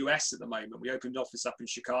the US at the moment. We opened office up in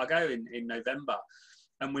Chicago in November,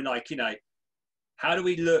 and we're like, you know, how do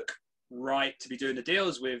we look right to be doing the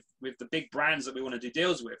deals with the big brands that we want to do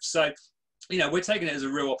deals with? So, you know, we're taking it as a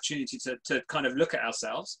real opportunity to kind of look at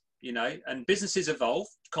ourselves, you know, and businesses evolve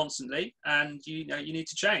constantly, and you know, you need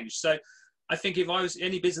to change. So I think if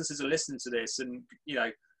any businesses are listening to this and, you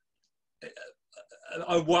know,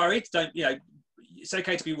 are worried, don't, you know, it's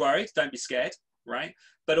okay to be worried, don't be scared, right?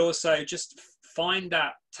 But also just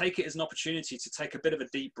take it as an opportunity to take a bit of a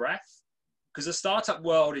deep breath. Because the startup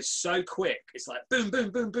world is so quick. It's like boom,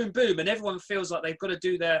 boom, boom, boom, boom. And everyone feels like they've got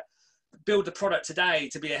to build the product today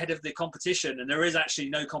to be ahead of the competition. And there is actually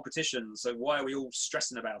no competition. So why are we all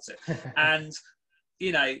stressing about it? And,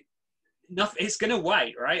 you know, it's going to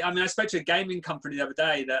wait, right? I mean, I spoke to a gaming company the other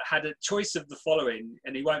day that had a choice of the following,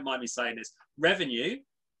 and he won't mind me saying this: revenue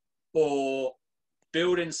or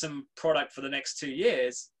building some product for the next 2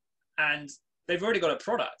 years. And they've already got a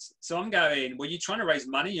product. So I'm going, well, you're trying to raise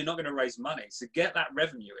money. You're not going to raise money. So get that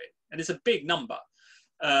revenue in. And it's a big number.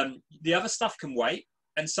 The other stuff can wait.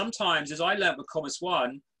 And sometimes, as I learned with Commerce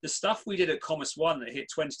One, the stuff we did at Commerce One that hit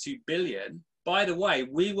 22 billion, by the way,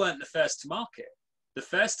 we weren't the first to market. The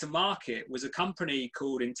first to market was a company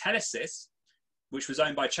called Intelisys, which was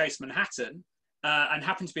owned by Chase Manhattan, and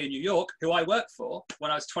happened to be in New York, who I worked for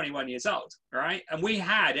when I was 21 years old, right? And we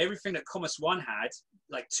had everything that Commerce One had,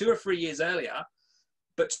 like 2 or 3 years earlier,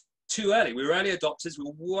 but too early. We were early adopters. We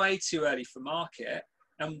were way too early for market.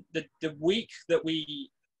 And the week that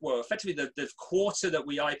effectively the quarter that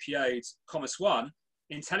we IPO'd Commerce One,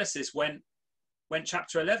 Intelisys went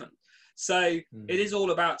chapter 11. So it is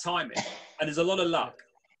all about timing, and there's a lot of luck.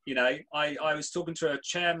 You know, I was talking to a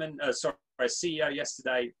CEO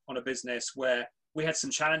yesterday on a business where we had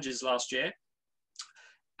some challenges last year.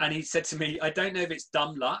 And he said to me, I don't know if it's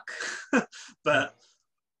dumb luck, but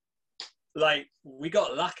like, we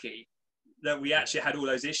got lucky that we actually had all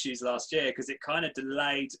those issues last year, because it kind of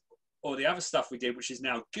delayed all the other stuff we did, which is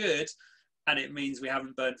now good. And it means we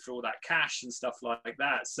haven't burned through all that cash and stuff like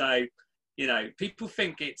that. So, you know, people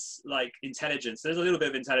think it's like intelligence. There's a little bit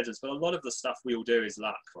of intelligence, but a lot of the stuff we all do is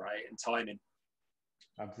luck, right? And timing.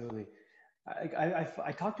 Absolutely.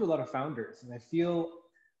 I talk to a lot of founders, and I feel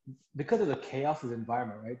because of the chaos of the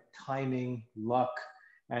environment, right? Timing, luck,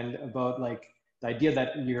 and about like the idea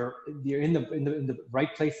that you're in the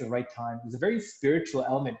right place at the right time. There's a very spiritual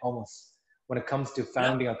element almost when it comes to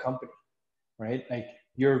founding a company, right? Like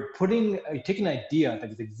you're taking an idea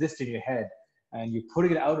that exists in your head and you're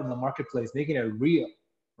putting it out in the marketplace, making it real,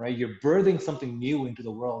 right? You're birthing something new into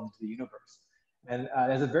the world, into the universe. And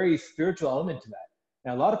there's a very spiritual element to that.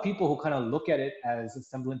 And a lot of people who kind of look at it as a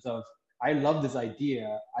semblance of, I love this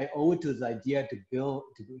idea, I owe it to this idea to build,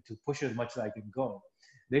 to push it as much as I can go.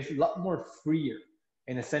 They're a lot more freer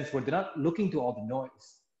in a sense where they're not looking to all the noise.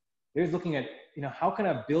 They're just looking at, you know, how can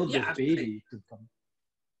I build this baby to come,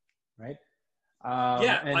 right?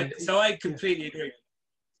 I completely agree.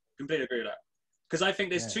 Completely agree with that. Because I think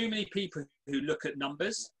there's Yeah. too many people who look at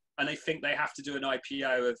numbers and they think they have to do an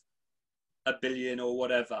IPO of a billion or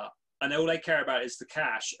whatever, and all they care about is the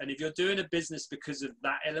cash. And if you're doing a business because of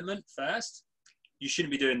that element first, you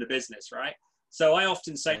shouldn't be doing the business, right? So I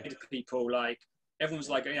often say to people, like, everyone's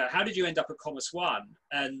like, you know, how did you end up at Commerce One?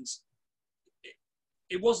 And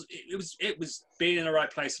it was being in the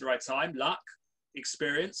right place at the right time, luck,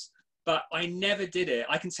 experience. But I never did it.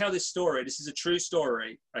 I can tell this story. This is a true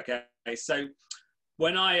story. Okay, so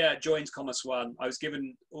when I joined Commerce One, I was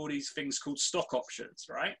given all these things called stock options,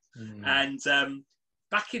 right? And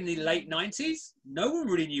back in the late 90s, no one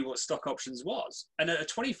really knew what stock options was. And at a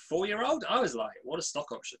 24-year-old, I was like, what are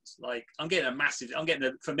stock options? Like, I'm getting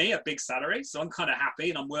for me, a big salary. So I'm kind of happy,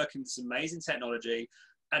 and I'm working with some amazing technology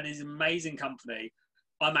and this amazing company.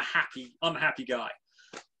 I'm a happy guy.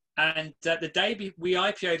 And the day we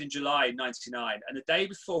IPO'd in July 99, and the day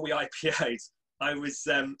before we IPO'd, I was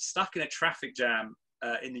stuck in a traffic jam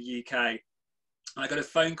in the UK. And I got a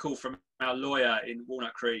phone call from our lawyer in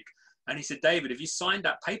Walnut Creek. And he said, David, have you signed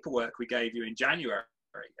that paperwork we gave you in January?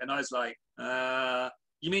 And I was like,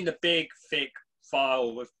 you mean the big, thick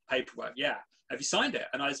file of paperwork? Yeah. Have you signed it?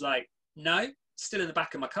 And I was like, no, it's still in the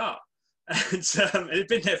back of my car. And it had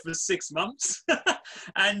been there for 6 months.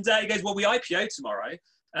 And he goes, well, we IPO tomorrow.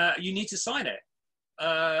 You need to sign it.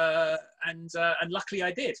 And luckily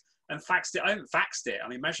I did. And faxed it. I haven't faxed it. I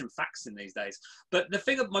mean, imagine faxing these days. But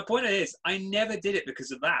my point is, I never did it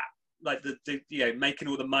because of that. Like making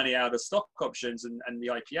all the money out of stock options and the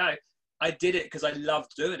IPO. I did it because I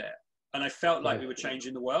loved doing it. And I felt like we were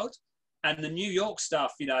changing the world. And the New York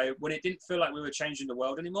stuff, you know, when it didn't feel like we were changing the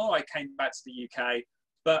world anymore, I came back to the UK.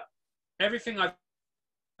 But everything I've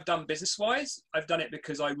done business-wise, I've done it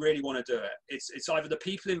because I really want to do it. It's either the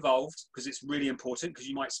people involved, because it's really important, because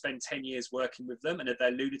you might spend 10 years working with them, and if they're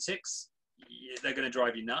lunatics, they're going to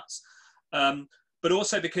drive you nuts. But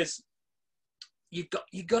also because you've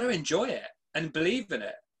got to enjoy it and believe in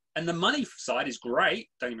it. And the money side is great,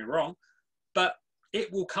 don't get me wrong, but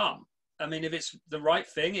it will come. I mean, if it's the right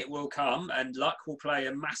thing, it will come, and luck will play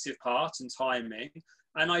a massive part, and timing.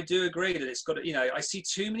 And I do agree that it's got to, you know, I see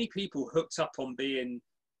too many people hooked up on being,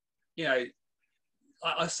 you know,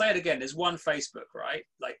 I'll say it again, there's one Facebook, right?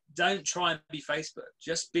 Like, don't try and be Facebook.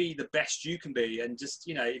 Just be the best you can be. And just,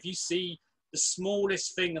 you know, if you see the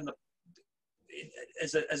smallest thing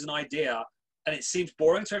as an idea, and it seems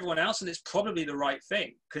boring to everyone else, and it's probably the right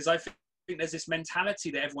thing. Because I think there's this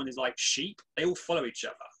mentality that everyone is like sheep. They all follow each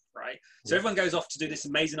other, right? So everyone goes off to do this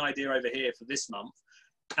amazing idea over here for this month.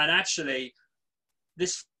 And actually,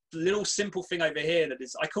 this little simple thing over here that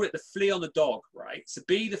is, I call it the flea on the dog, right? So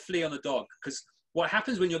be the flea on the dog. Because what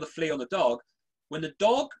happens when you're the flea on the dog, when the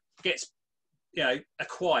dog gets, you know,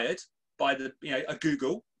 acquired by a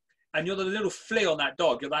Google, and you're the little flea on that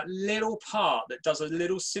dog, you're that little part that does a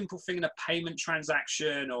little simple thing in a payment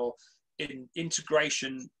transaction or in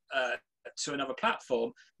integration to another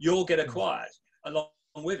platform, you'll get acquired along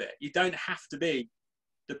with it. You don't have to be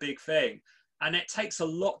the big thing. And it takes a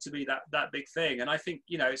lot to be that big thing. And I think,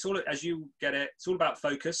 you know, it's all, as you get it, it's all about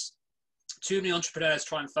focus. Too many entrepreneurs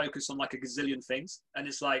try and focus on like a gazillion things. And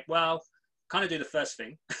it's like, well, kind of do the first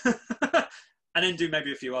thing and then do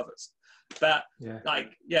maybe a few others. But I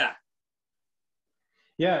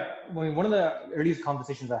mean, one of the earliest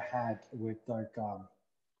conversations I had with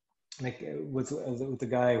with a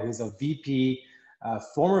guy who's a VP,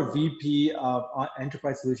 former VP of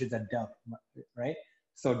enterprise solutions at Dell, right?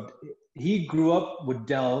 So he grew up with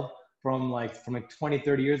Dell from 20,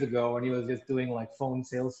 30 years ago, and he was just doing like phone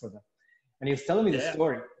sales for them. And he was telling me the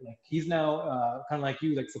story. Like, he's now kind of like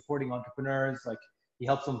you, like supporting entrepreneurs. Like, he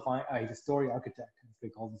helps them find, he's a story architect, as they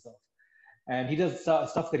call himself. And he does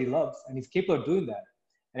stuff that he loves, and he's capable of doing that.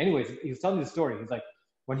 And anyways, he was telling me the story. He's like,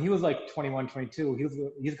 when he was like 21,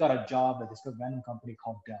 22, he's got a job at this random company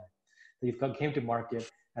called Dell. So he came to market,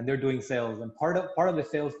 and they're doing sales. And part of the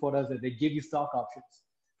sales quota is that they give you stock options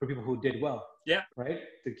for people who did well. Yeah. Right?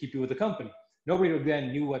 To keep you with the company. Nobody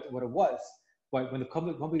then knew what it was. But when the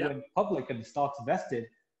company went public and the stocks vested,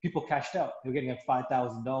 people cashed out. They were getting like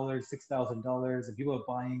 $5,000, $6,000, and people were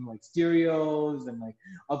buying like stereos and like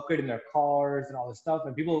upgrading their cars and all this stuff.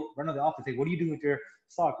 And people run to the office and say, "What are you doing with your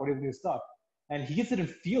stock? What are you doing with your stock?" And he just didn't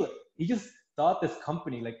feel it. He just thought this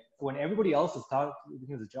company, like when everybody else was thought it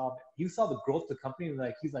was a job, he saw the growth of the company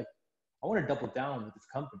and he's like, I want to double down with this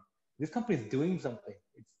company. This company is doing something.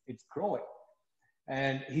 It's growing.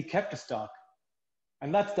 And he kept the stock.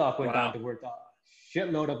 And that stock went down to worth a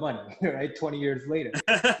shitload of money, right? 20 years later.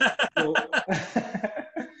 So,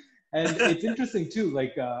 and it's interesting too,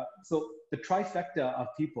 so the trifecta of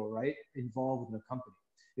people, right, involved in the company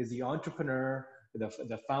is the entrepreneur,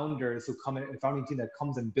 the founders who come in, the founding team that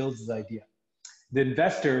comes and builds this idea. The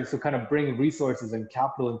investors who kind of bring resources and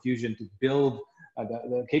capital infusion to build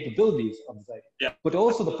the capabilities of this idea. Yeah. But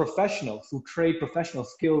also the professionals who trade professional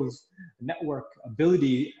skills, network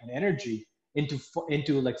ability, and energy into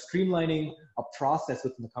like streamlining a process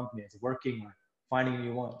within the company. It's working or finding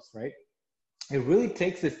new ones, right? It really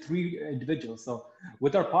takes this three individuals. So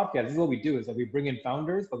with our podcast, this is what we do, is that we bring in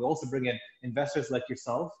founders, but we also bring in investors like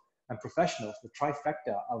yourself and professionals, the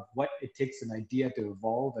trifecta of what it takes an idea to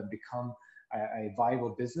evolve and become a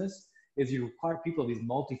viable business. Is you require people, these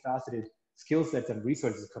multifaceted skill sets and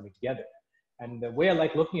resources coming together. And the way I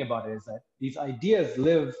like looking about it is that these ideas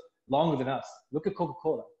live longer than us. Look at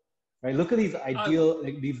Coca-Cola, right? Look at these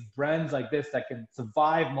like these brands like this that can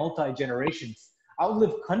survive multi-generations,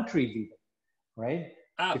 outlive countries even, right?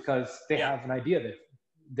 Because they have an idea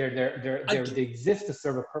that they exist to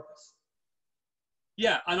serve a purpose.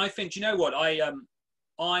 Yeah, and I think, you know what, I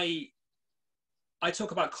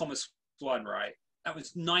talk about Commerce One, right? That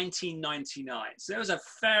was 1999, so it was a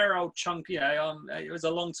fair old chunk. You know, it was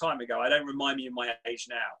a long time ago. I don't remind me of my age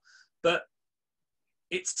now, but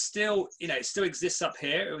it's still, you know, it still exists up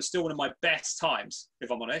here. It was still one of my best times,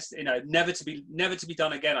 if I'm honest. You know, never to be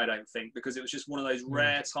done again, I don't think, because it was just one of those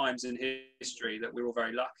rare times in history that we were all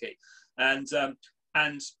very lucky. And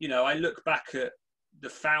you know, I look back at the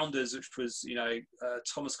founders, which was, you know,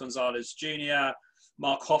 Thomas Gonzalez Jr.,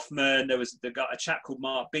 Mark Hoffman. There was a chap called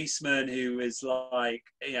Mark Beastman, who was like,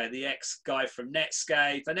 you know, the ex-guy from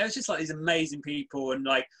Netscape. And there was just like these amazing people. And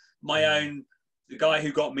like my own, the guy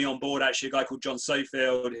who got me on board, actually, a guy called John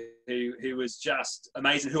Sofield, who was just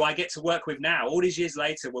amazing, who I get to work with now. All these years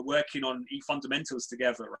later, we're working on eFundamentals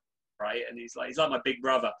together, right? And he's like my big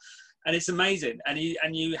brother. And it's amazing. And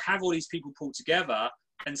you have all these people pulled together,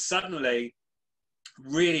 and suddenly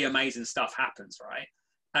really amazing stuff happens, right?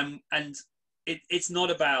 And it's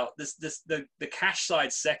not about the cash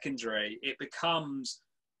side secondary. It becomes,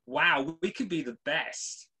 wow, we could be the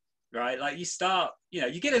best, right? Like you start, you know,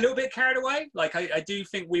 you get a little bit carried away. Like I do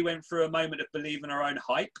think we went through a moment of believing our own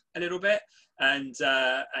hype a little bit, and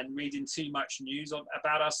reading too much news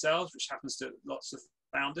about ourselves, which happens to lots of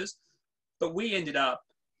founders. But we ended up,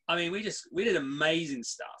 I mean, we did amazing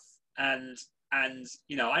stuff, and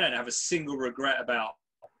you know, I don't have a single regret about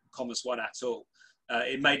Commerce One at all.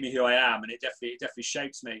 It made me who I am, and it definitely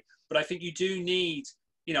shapes me. But I think you do need,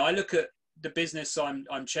 you know, I look at the business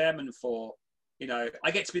I'm chairman for. You know, I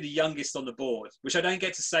get to be the youngest on the board, which I don't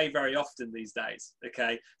get to say very often these days.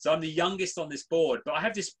 Okay, so I'm the youngest on this board, but I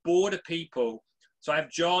have this board of people. So I have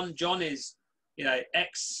John. John is, you know,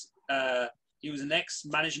 he was an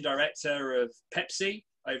ex-managing director of Pepsi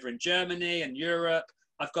over in Germany and Europe.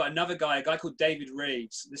 I've got another guy, a guy called David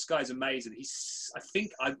Reeves. This guy's amazing.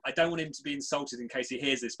 I don't want him to be insulted in case he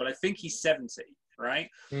hears this, but I think he's 70, right?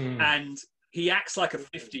 And he acts like a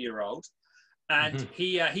 50-year-old. And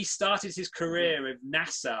he started his career with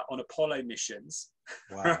NASA on Apollo missions,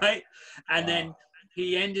 right? And then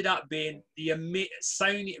he ended up being the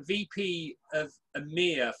Sony VP of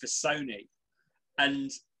EMEA for Sony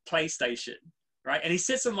and PlayStation, right? And he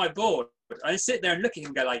sits on my board. I sit there and look at him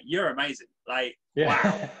and go like, you're amazing. Like,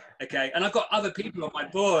 wow. Okay. And I've got other people on my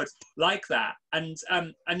board like that. And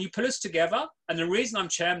you put us together. And the reason I'm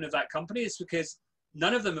chairman of that company is because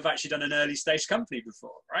none of them have actually done an early stage company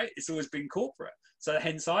before, right? It's always been corporate. So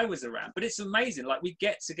hence I was around. But it's amazing. Like we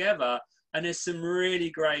get together and there's some really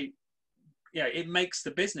great, you know, it makes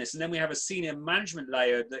the business. And then we have a senior management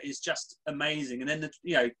layer that is just amazing. And then,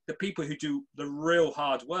 the people who do the real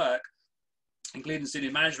hard work, including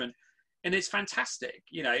senior management, and it's fantastic,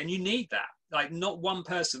 you know, and you need that. Like not one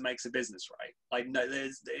person makes a business, right? Like no,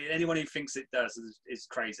 there's anyone who thinks it does is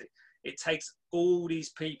crazy. It takes all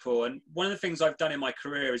these people. And one of the things I've done in my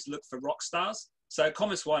career is look for rock stars. So at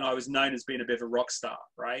Commerce One, I was known as being a bit of a rock star,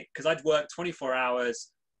 right? Because I'd work 24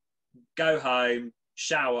 hours, go home,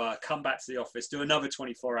 shower, come back to the office, do another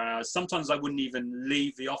 24 hours. Sometimes I wouldn't even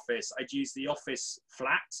leave the office. I'd use the office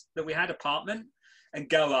flat that we had, apartment, and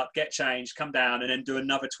go up, get changed, come down, and then do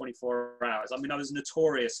another 24 hours. I mean, I was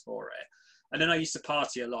notorious for it. And then I used to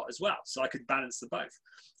party a lot as well, so I could balance the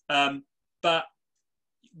both. But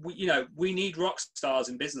we need rock stars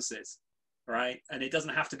in businesses, right? And it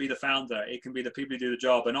doesn't have to be the founder. It can be the people who do the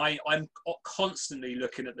job. And I'm constantly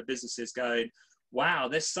looking at the businesses going, wow,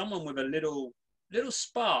 there's someone with a little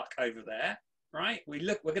spark over there, right?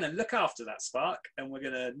 We're going to look after that spark and we're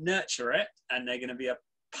going to nurture it, and they're going to be a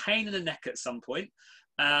pain in the neck at some point.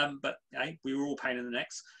 But hey, we were all pain in the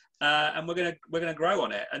necks. And we're going to grow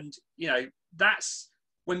on it. And, you know, that's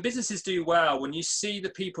when businesses do well, when you see the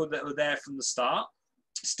people that were there from the start,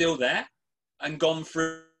 still there and gone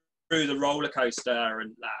through through the roller coaster,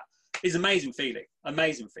 and that is amazing feeling.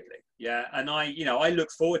 Yeah. And I look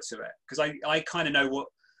forward to it, because I kind of know what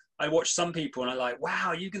I watch some people and I'm like,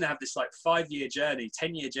 wow, you're going to have this like 5-year journey,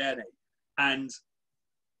 10-year journey. And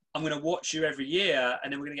I'm going to watch you every year,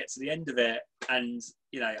 and then we're going to get to the end of it. And,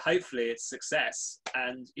 hopefully it's success.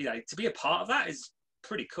 And, to be a part of that is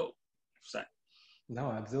pretty cool. So.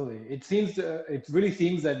 No, absolutely. It really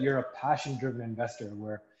seems that you're a passion-driven investor,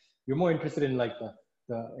 where you're more interested in like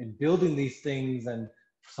in building these things and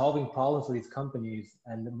solving problems for these companies,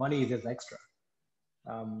 and the money is just extra.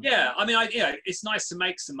 Yeah, I mean, it's nice to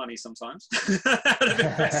make some money sometimes out of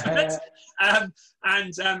investment,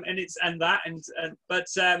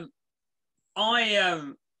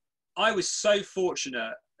 I was so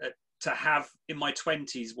fortunate to have in my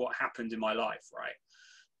 20s what happened in my life, right?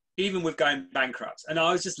 Even with going bankrupt, and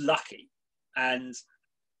I was just lucky. And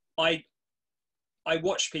I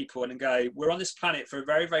watch people and go, we're on this planet for a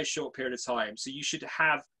very, very short period of time. So you should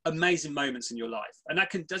have amazing moments in your life. And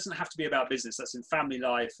that doesn't have to be about business. That's in family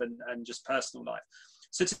life and just personal life.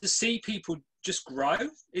 So to see people just grow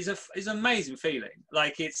is an amazing feeling.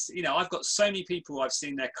 Like I've got so many people, I've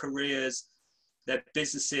seen their careers, their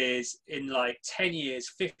businesses in like 10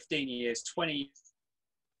 years, 15 years, 20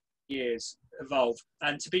 years evolve.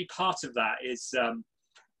 And to be part of that is,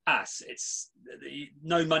 it's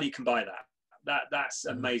no money can buy that. That's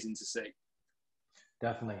amazing to see.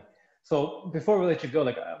 Definitely. So before we let you go,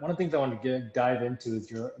 like one of the things I want to dive into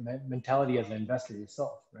is your mentality as an investor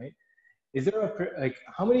yourself, right? Is there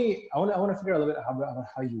how many? I want to figure out a little bit about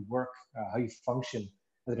how you work, how you function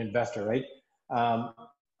as an investor, right?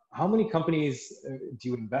 How many companies do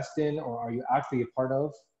you invest in, or are you actually a part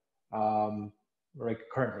of,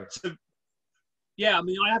 currently? So, yeah, I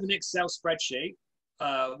mean, I have an Excel spreadsheet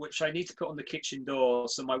which I need to put on the kitchen door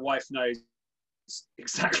so my wife knows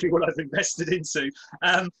exactly what I've invested into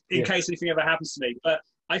in case anything ever happens to me. But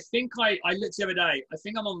I think I looked the other day, I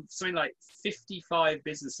think I'm on something like 55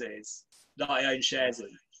 businesses that I own shares in,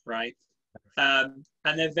 right? And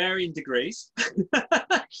they're varying degrees.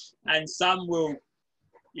 And some will,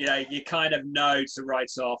 you kind of know to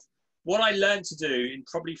write off. What I learned to do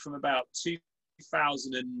probably from about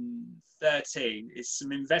 2013 is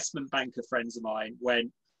some investment banker friends of mine,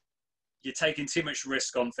 when you're taking too much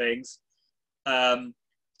risk on things. So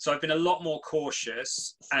I've been a lot more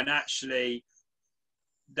cautious, and actually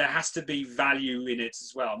there has to be value in it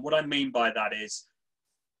as well. And what I mean by that is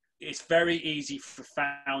it's very easy for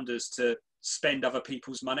founders to spend other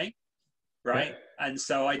people's money, right? Yeah. And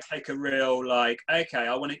so I take a real okay,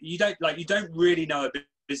 you don't really know a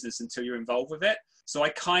business until you're involved with it. So I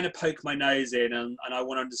kind of poke my nose in, and I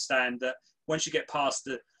want to understand that once you get past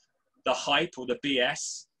the hype or the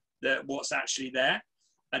BS, that what's actually there.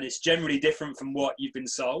 And it's generally different from what you've been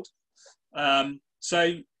sold.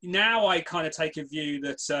 So now I kind of take a view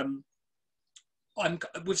that I'm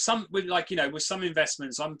with some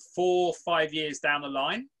investments, I'm 4 or 5 years down the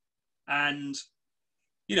line, and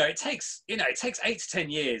it takes 8 to 10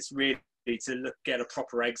 years really to get a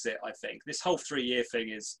proper exit. I think this whole 3-year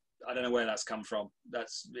thing is, I don't know where that's come from.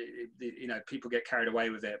 That's people get carried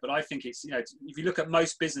away with it, but I think it's if you look at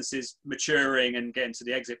most businesses maturing and getting to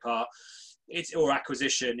the exit part, or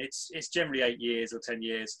acquisition, it's generally 8 years or 10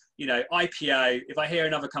 years. IPO, if I hear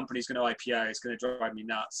another company's going to IPO, it's going to drive me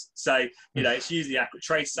nuts. So, it's usually a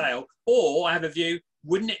trade sale. Or I have a view,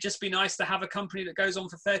 wouldn't it just be nice to have a company that goes on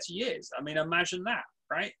for 30 years? I mean, imagine that,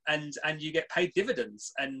 right? And you get paid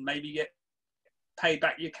dividends, and maybe get paid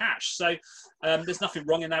back your cash. So there's nothing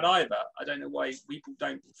wrong in that either. I don't know why people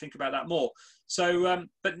don't think about that more. So,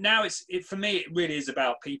 but now for me, it really is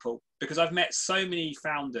about people, because I've met so many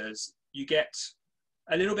founders. You get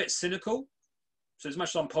a little bit cynical. So as much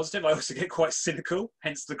as I'm positive, I also get quite cynical,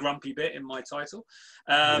 hence the grumpy bit in my title.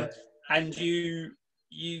 And you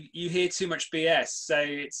hear too much BS. So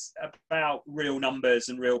it's about real numbers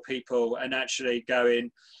and real people, and actually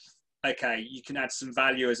going, okay, you can add some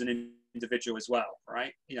value as an individual as well,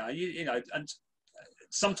 right? And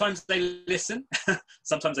sometimes they listen,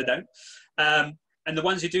 sometimes they don't. And the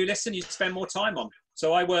ones who do listen, you spend more time on.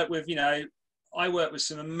 So I work with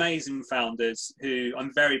some amazing founders who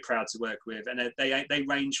I'm very proud to work with, and they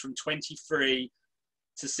range from 23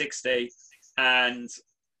 to 60, and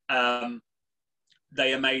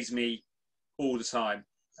they amaze me all the time,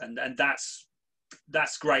 and that's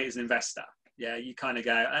great as an investor. Yeah, you kind of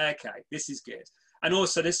go, okay, this is good. And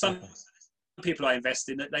also, there's some people I invest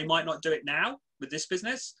in that they might not do it now with this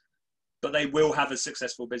business, but they will have a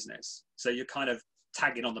successful business. So you're kind of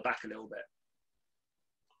tagging on the back a little bit.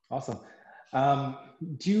 Awesome.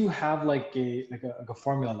 Do you have like a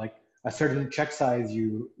formula, like a certain check size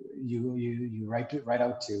you write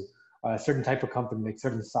out to, a certain type of company, like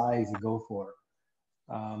certain size you go for?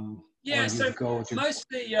 Or Yeah, you so go to...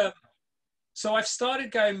 mostly, so I've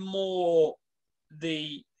started going more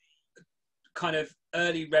the kind of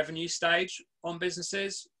early revenue stage on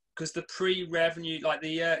businesses, because the pre-revenue, like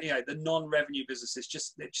the the non-revenue businesses,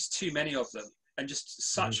 there's just too many of them and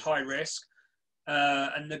just such high risk.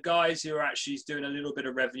 And the guys who are actually doing a little bit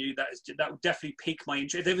of revenue, that would definitely pique my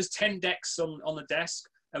interest. If there was 10 decks on the desk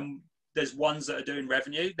and there's ones that are doing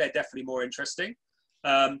revenue, they're definitely more interesting.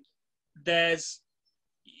 There's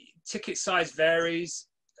ticket size varies,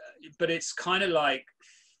 but it's kind of like,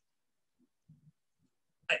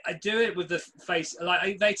 I do it with the face,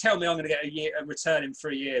 like they tell me I'm going to get a return in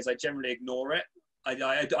 3 years. I generally ignore it.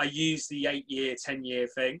 I use the 8-year, 10-year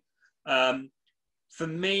thing. For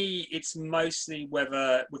me, it's mostly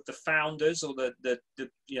whether with the founders or the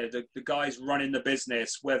guys running the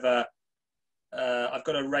business, whether I've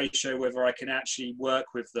got a ratio, whether I can actually work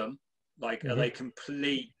with them. Like, are they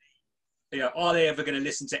complete? Are they ever going to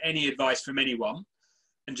listen to any advice from anyone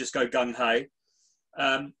and just go gung ho?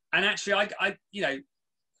 And actually, I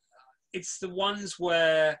it's the ones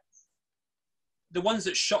that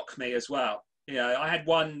shock me as well. I had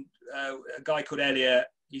one a guy called Elliot.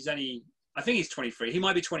 I think he's 23. He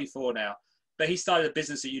might be 24 now, but he started a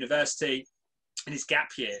business at university in his gap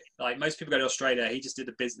year. Like most people go to Australia, he just did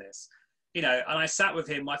a business, and I sat with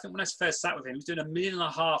him. I think when I first sat with him, he was doing $1.5 million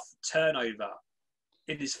turnover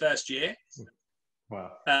in his first year.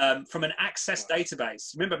 Wow. From an Access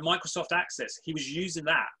database. Remember Microsoft Access? He was using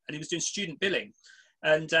that, and he was doing student billing.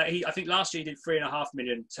 And I think last year he did 3.5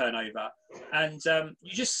 million turnover. And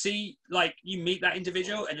you just see, like, you meet that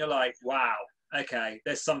individual and you're like, wow, okay,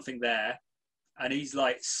 there's something there. And he's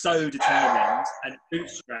like so determined and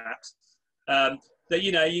bootstrapped that,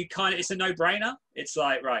 you kind of, it's a no-brainer. It's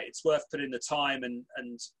like, right, it's worth putting the time and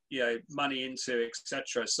money into,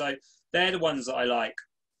 etc. So they're the ones that I like.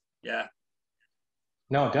 Yeah.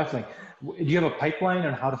 No, definitely. Do you have a pipeline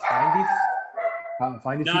on how to find these?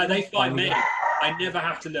 No, they find me. I never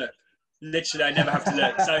have to look. Literally, I never have to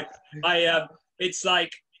look. So it's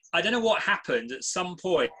like, I don't know what happened at some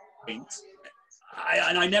point.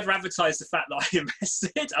 I never advertised the fact that I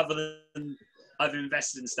invested, other than I've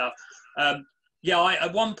invested in stuff.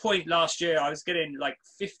 At one point last year, I was getting like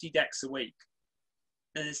 50 decks a week,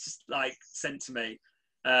 and it's just like sent to me.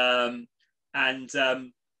 I've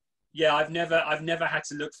never had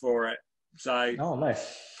to look for it. So. Oh,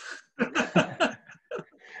 nice.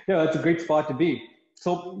 Yeah, that's a great spot to be.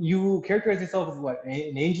 So you characterize yourself as what,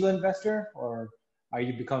 an angel investor, or are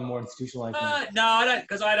you becoming more institutionalized? No, I don't,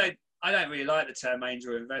 because I don't really like the term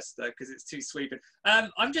angel investor because it's too sweeping.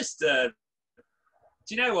 I'm just, do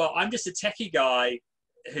you know what? I'm just a techie guy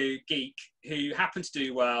who happened to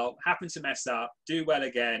do well, happened to mess up, do well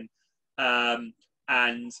again,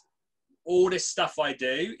 and all this stuff I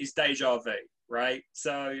do is deja vu, right?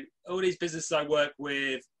 So all these businesses I work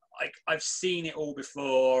with, I've seen it all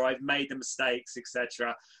before. I've made the mistakes,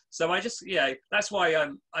 etc. So I just, that's why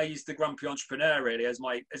I use the Grumpy Entrepreneur really as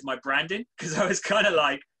my branding, because I was kind of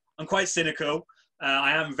like, I'm quite cynical.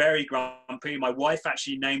 I am very grumpy. My wife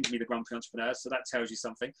actually named me the Grumpy Entrepreneur, so that tells you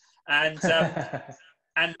something. And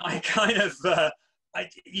and I kind of,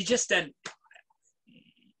 you just don't.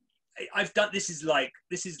 I've done. This is like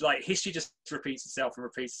history just repeats itself and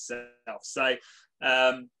repeats itself. So.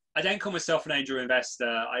 I don't call myself an angel investor.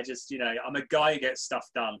 I just, I'm a guy who gets stuff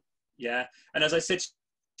done. Yeah. And as I said to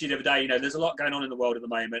you the other day, there's a lot going on in the world at the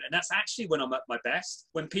moment. And that's actually when I'm at my best.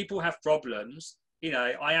 When people have problems,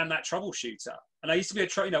 I am that troubleshooter. And I used to be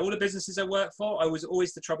all the businesses I worked for, I was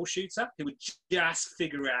always the troubleshooter who would just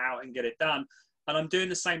figure it out and get it done. And I'm doing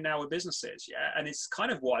the same now with businesses. Yeah. And it's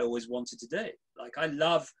kind of what I always wanted to do. Like, I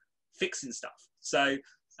love fixing stuff. So,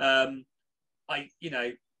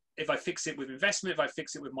 if I fix it with investment, if I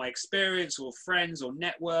fix it with my experience or friends or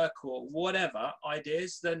network or whatever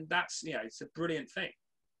ideas, then that's, it's a brilliant thing.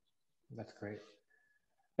 That's great.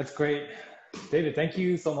 That's great. David, thank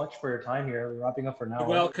you so much for your time here. We're wrapping up for now. You're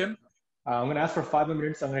welcome. I'm going to ask for 5 more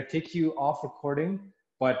minutes. I'm going to take you off recording.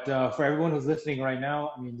 But for everyone who's listening right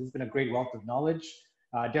now, this has been a great wealth of knowledge.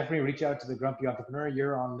 Definitely reach out to the Grumpy Entrepreneur.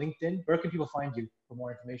 You're on LinkedIn. Where can people find you for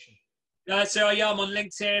more information? I'm on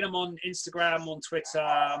LinkedIn, I'm on Instagram, I'm on Twitter.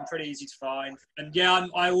 I'm pretty easy to find. And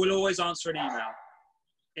I will always answer an email.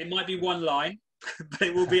 It might be one line, but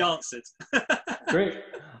it will be answered. Great.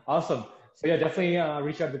 Awesome. So definitely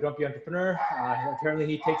reach out to the Grumpy Entrepreneur. Apparently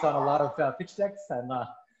he takes on a lot of pitch decks and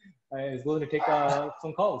is willing to take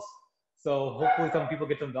some calls. So hopefully some people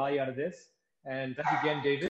get some value out of this. And thanks again, David.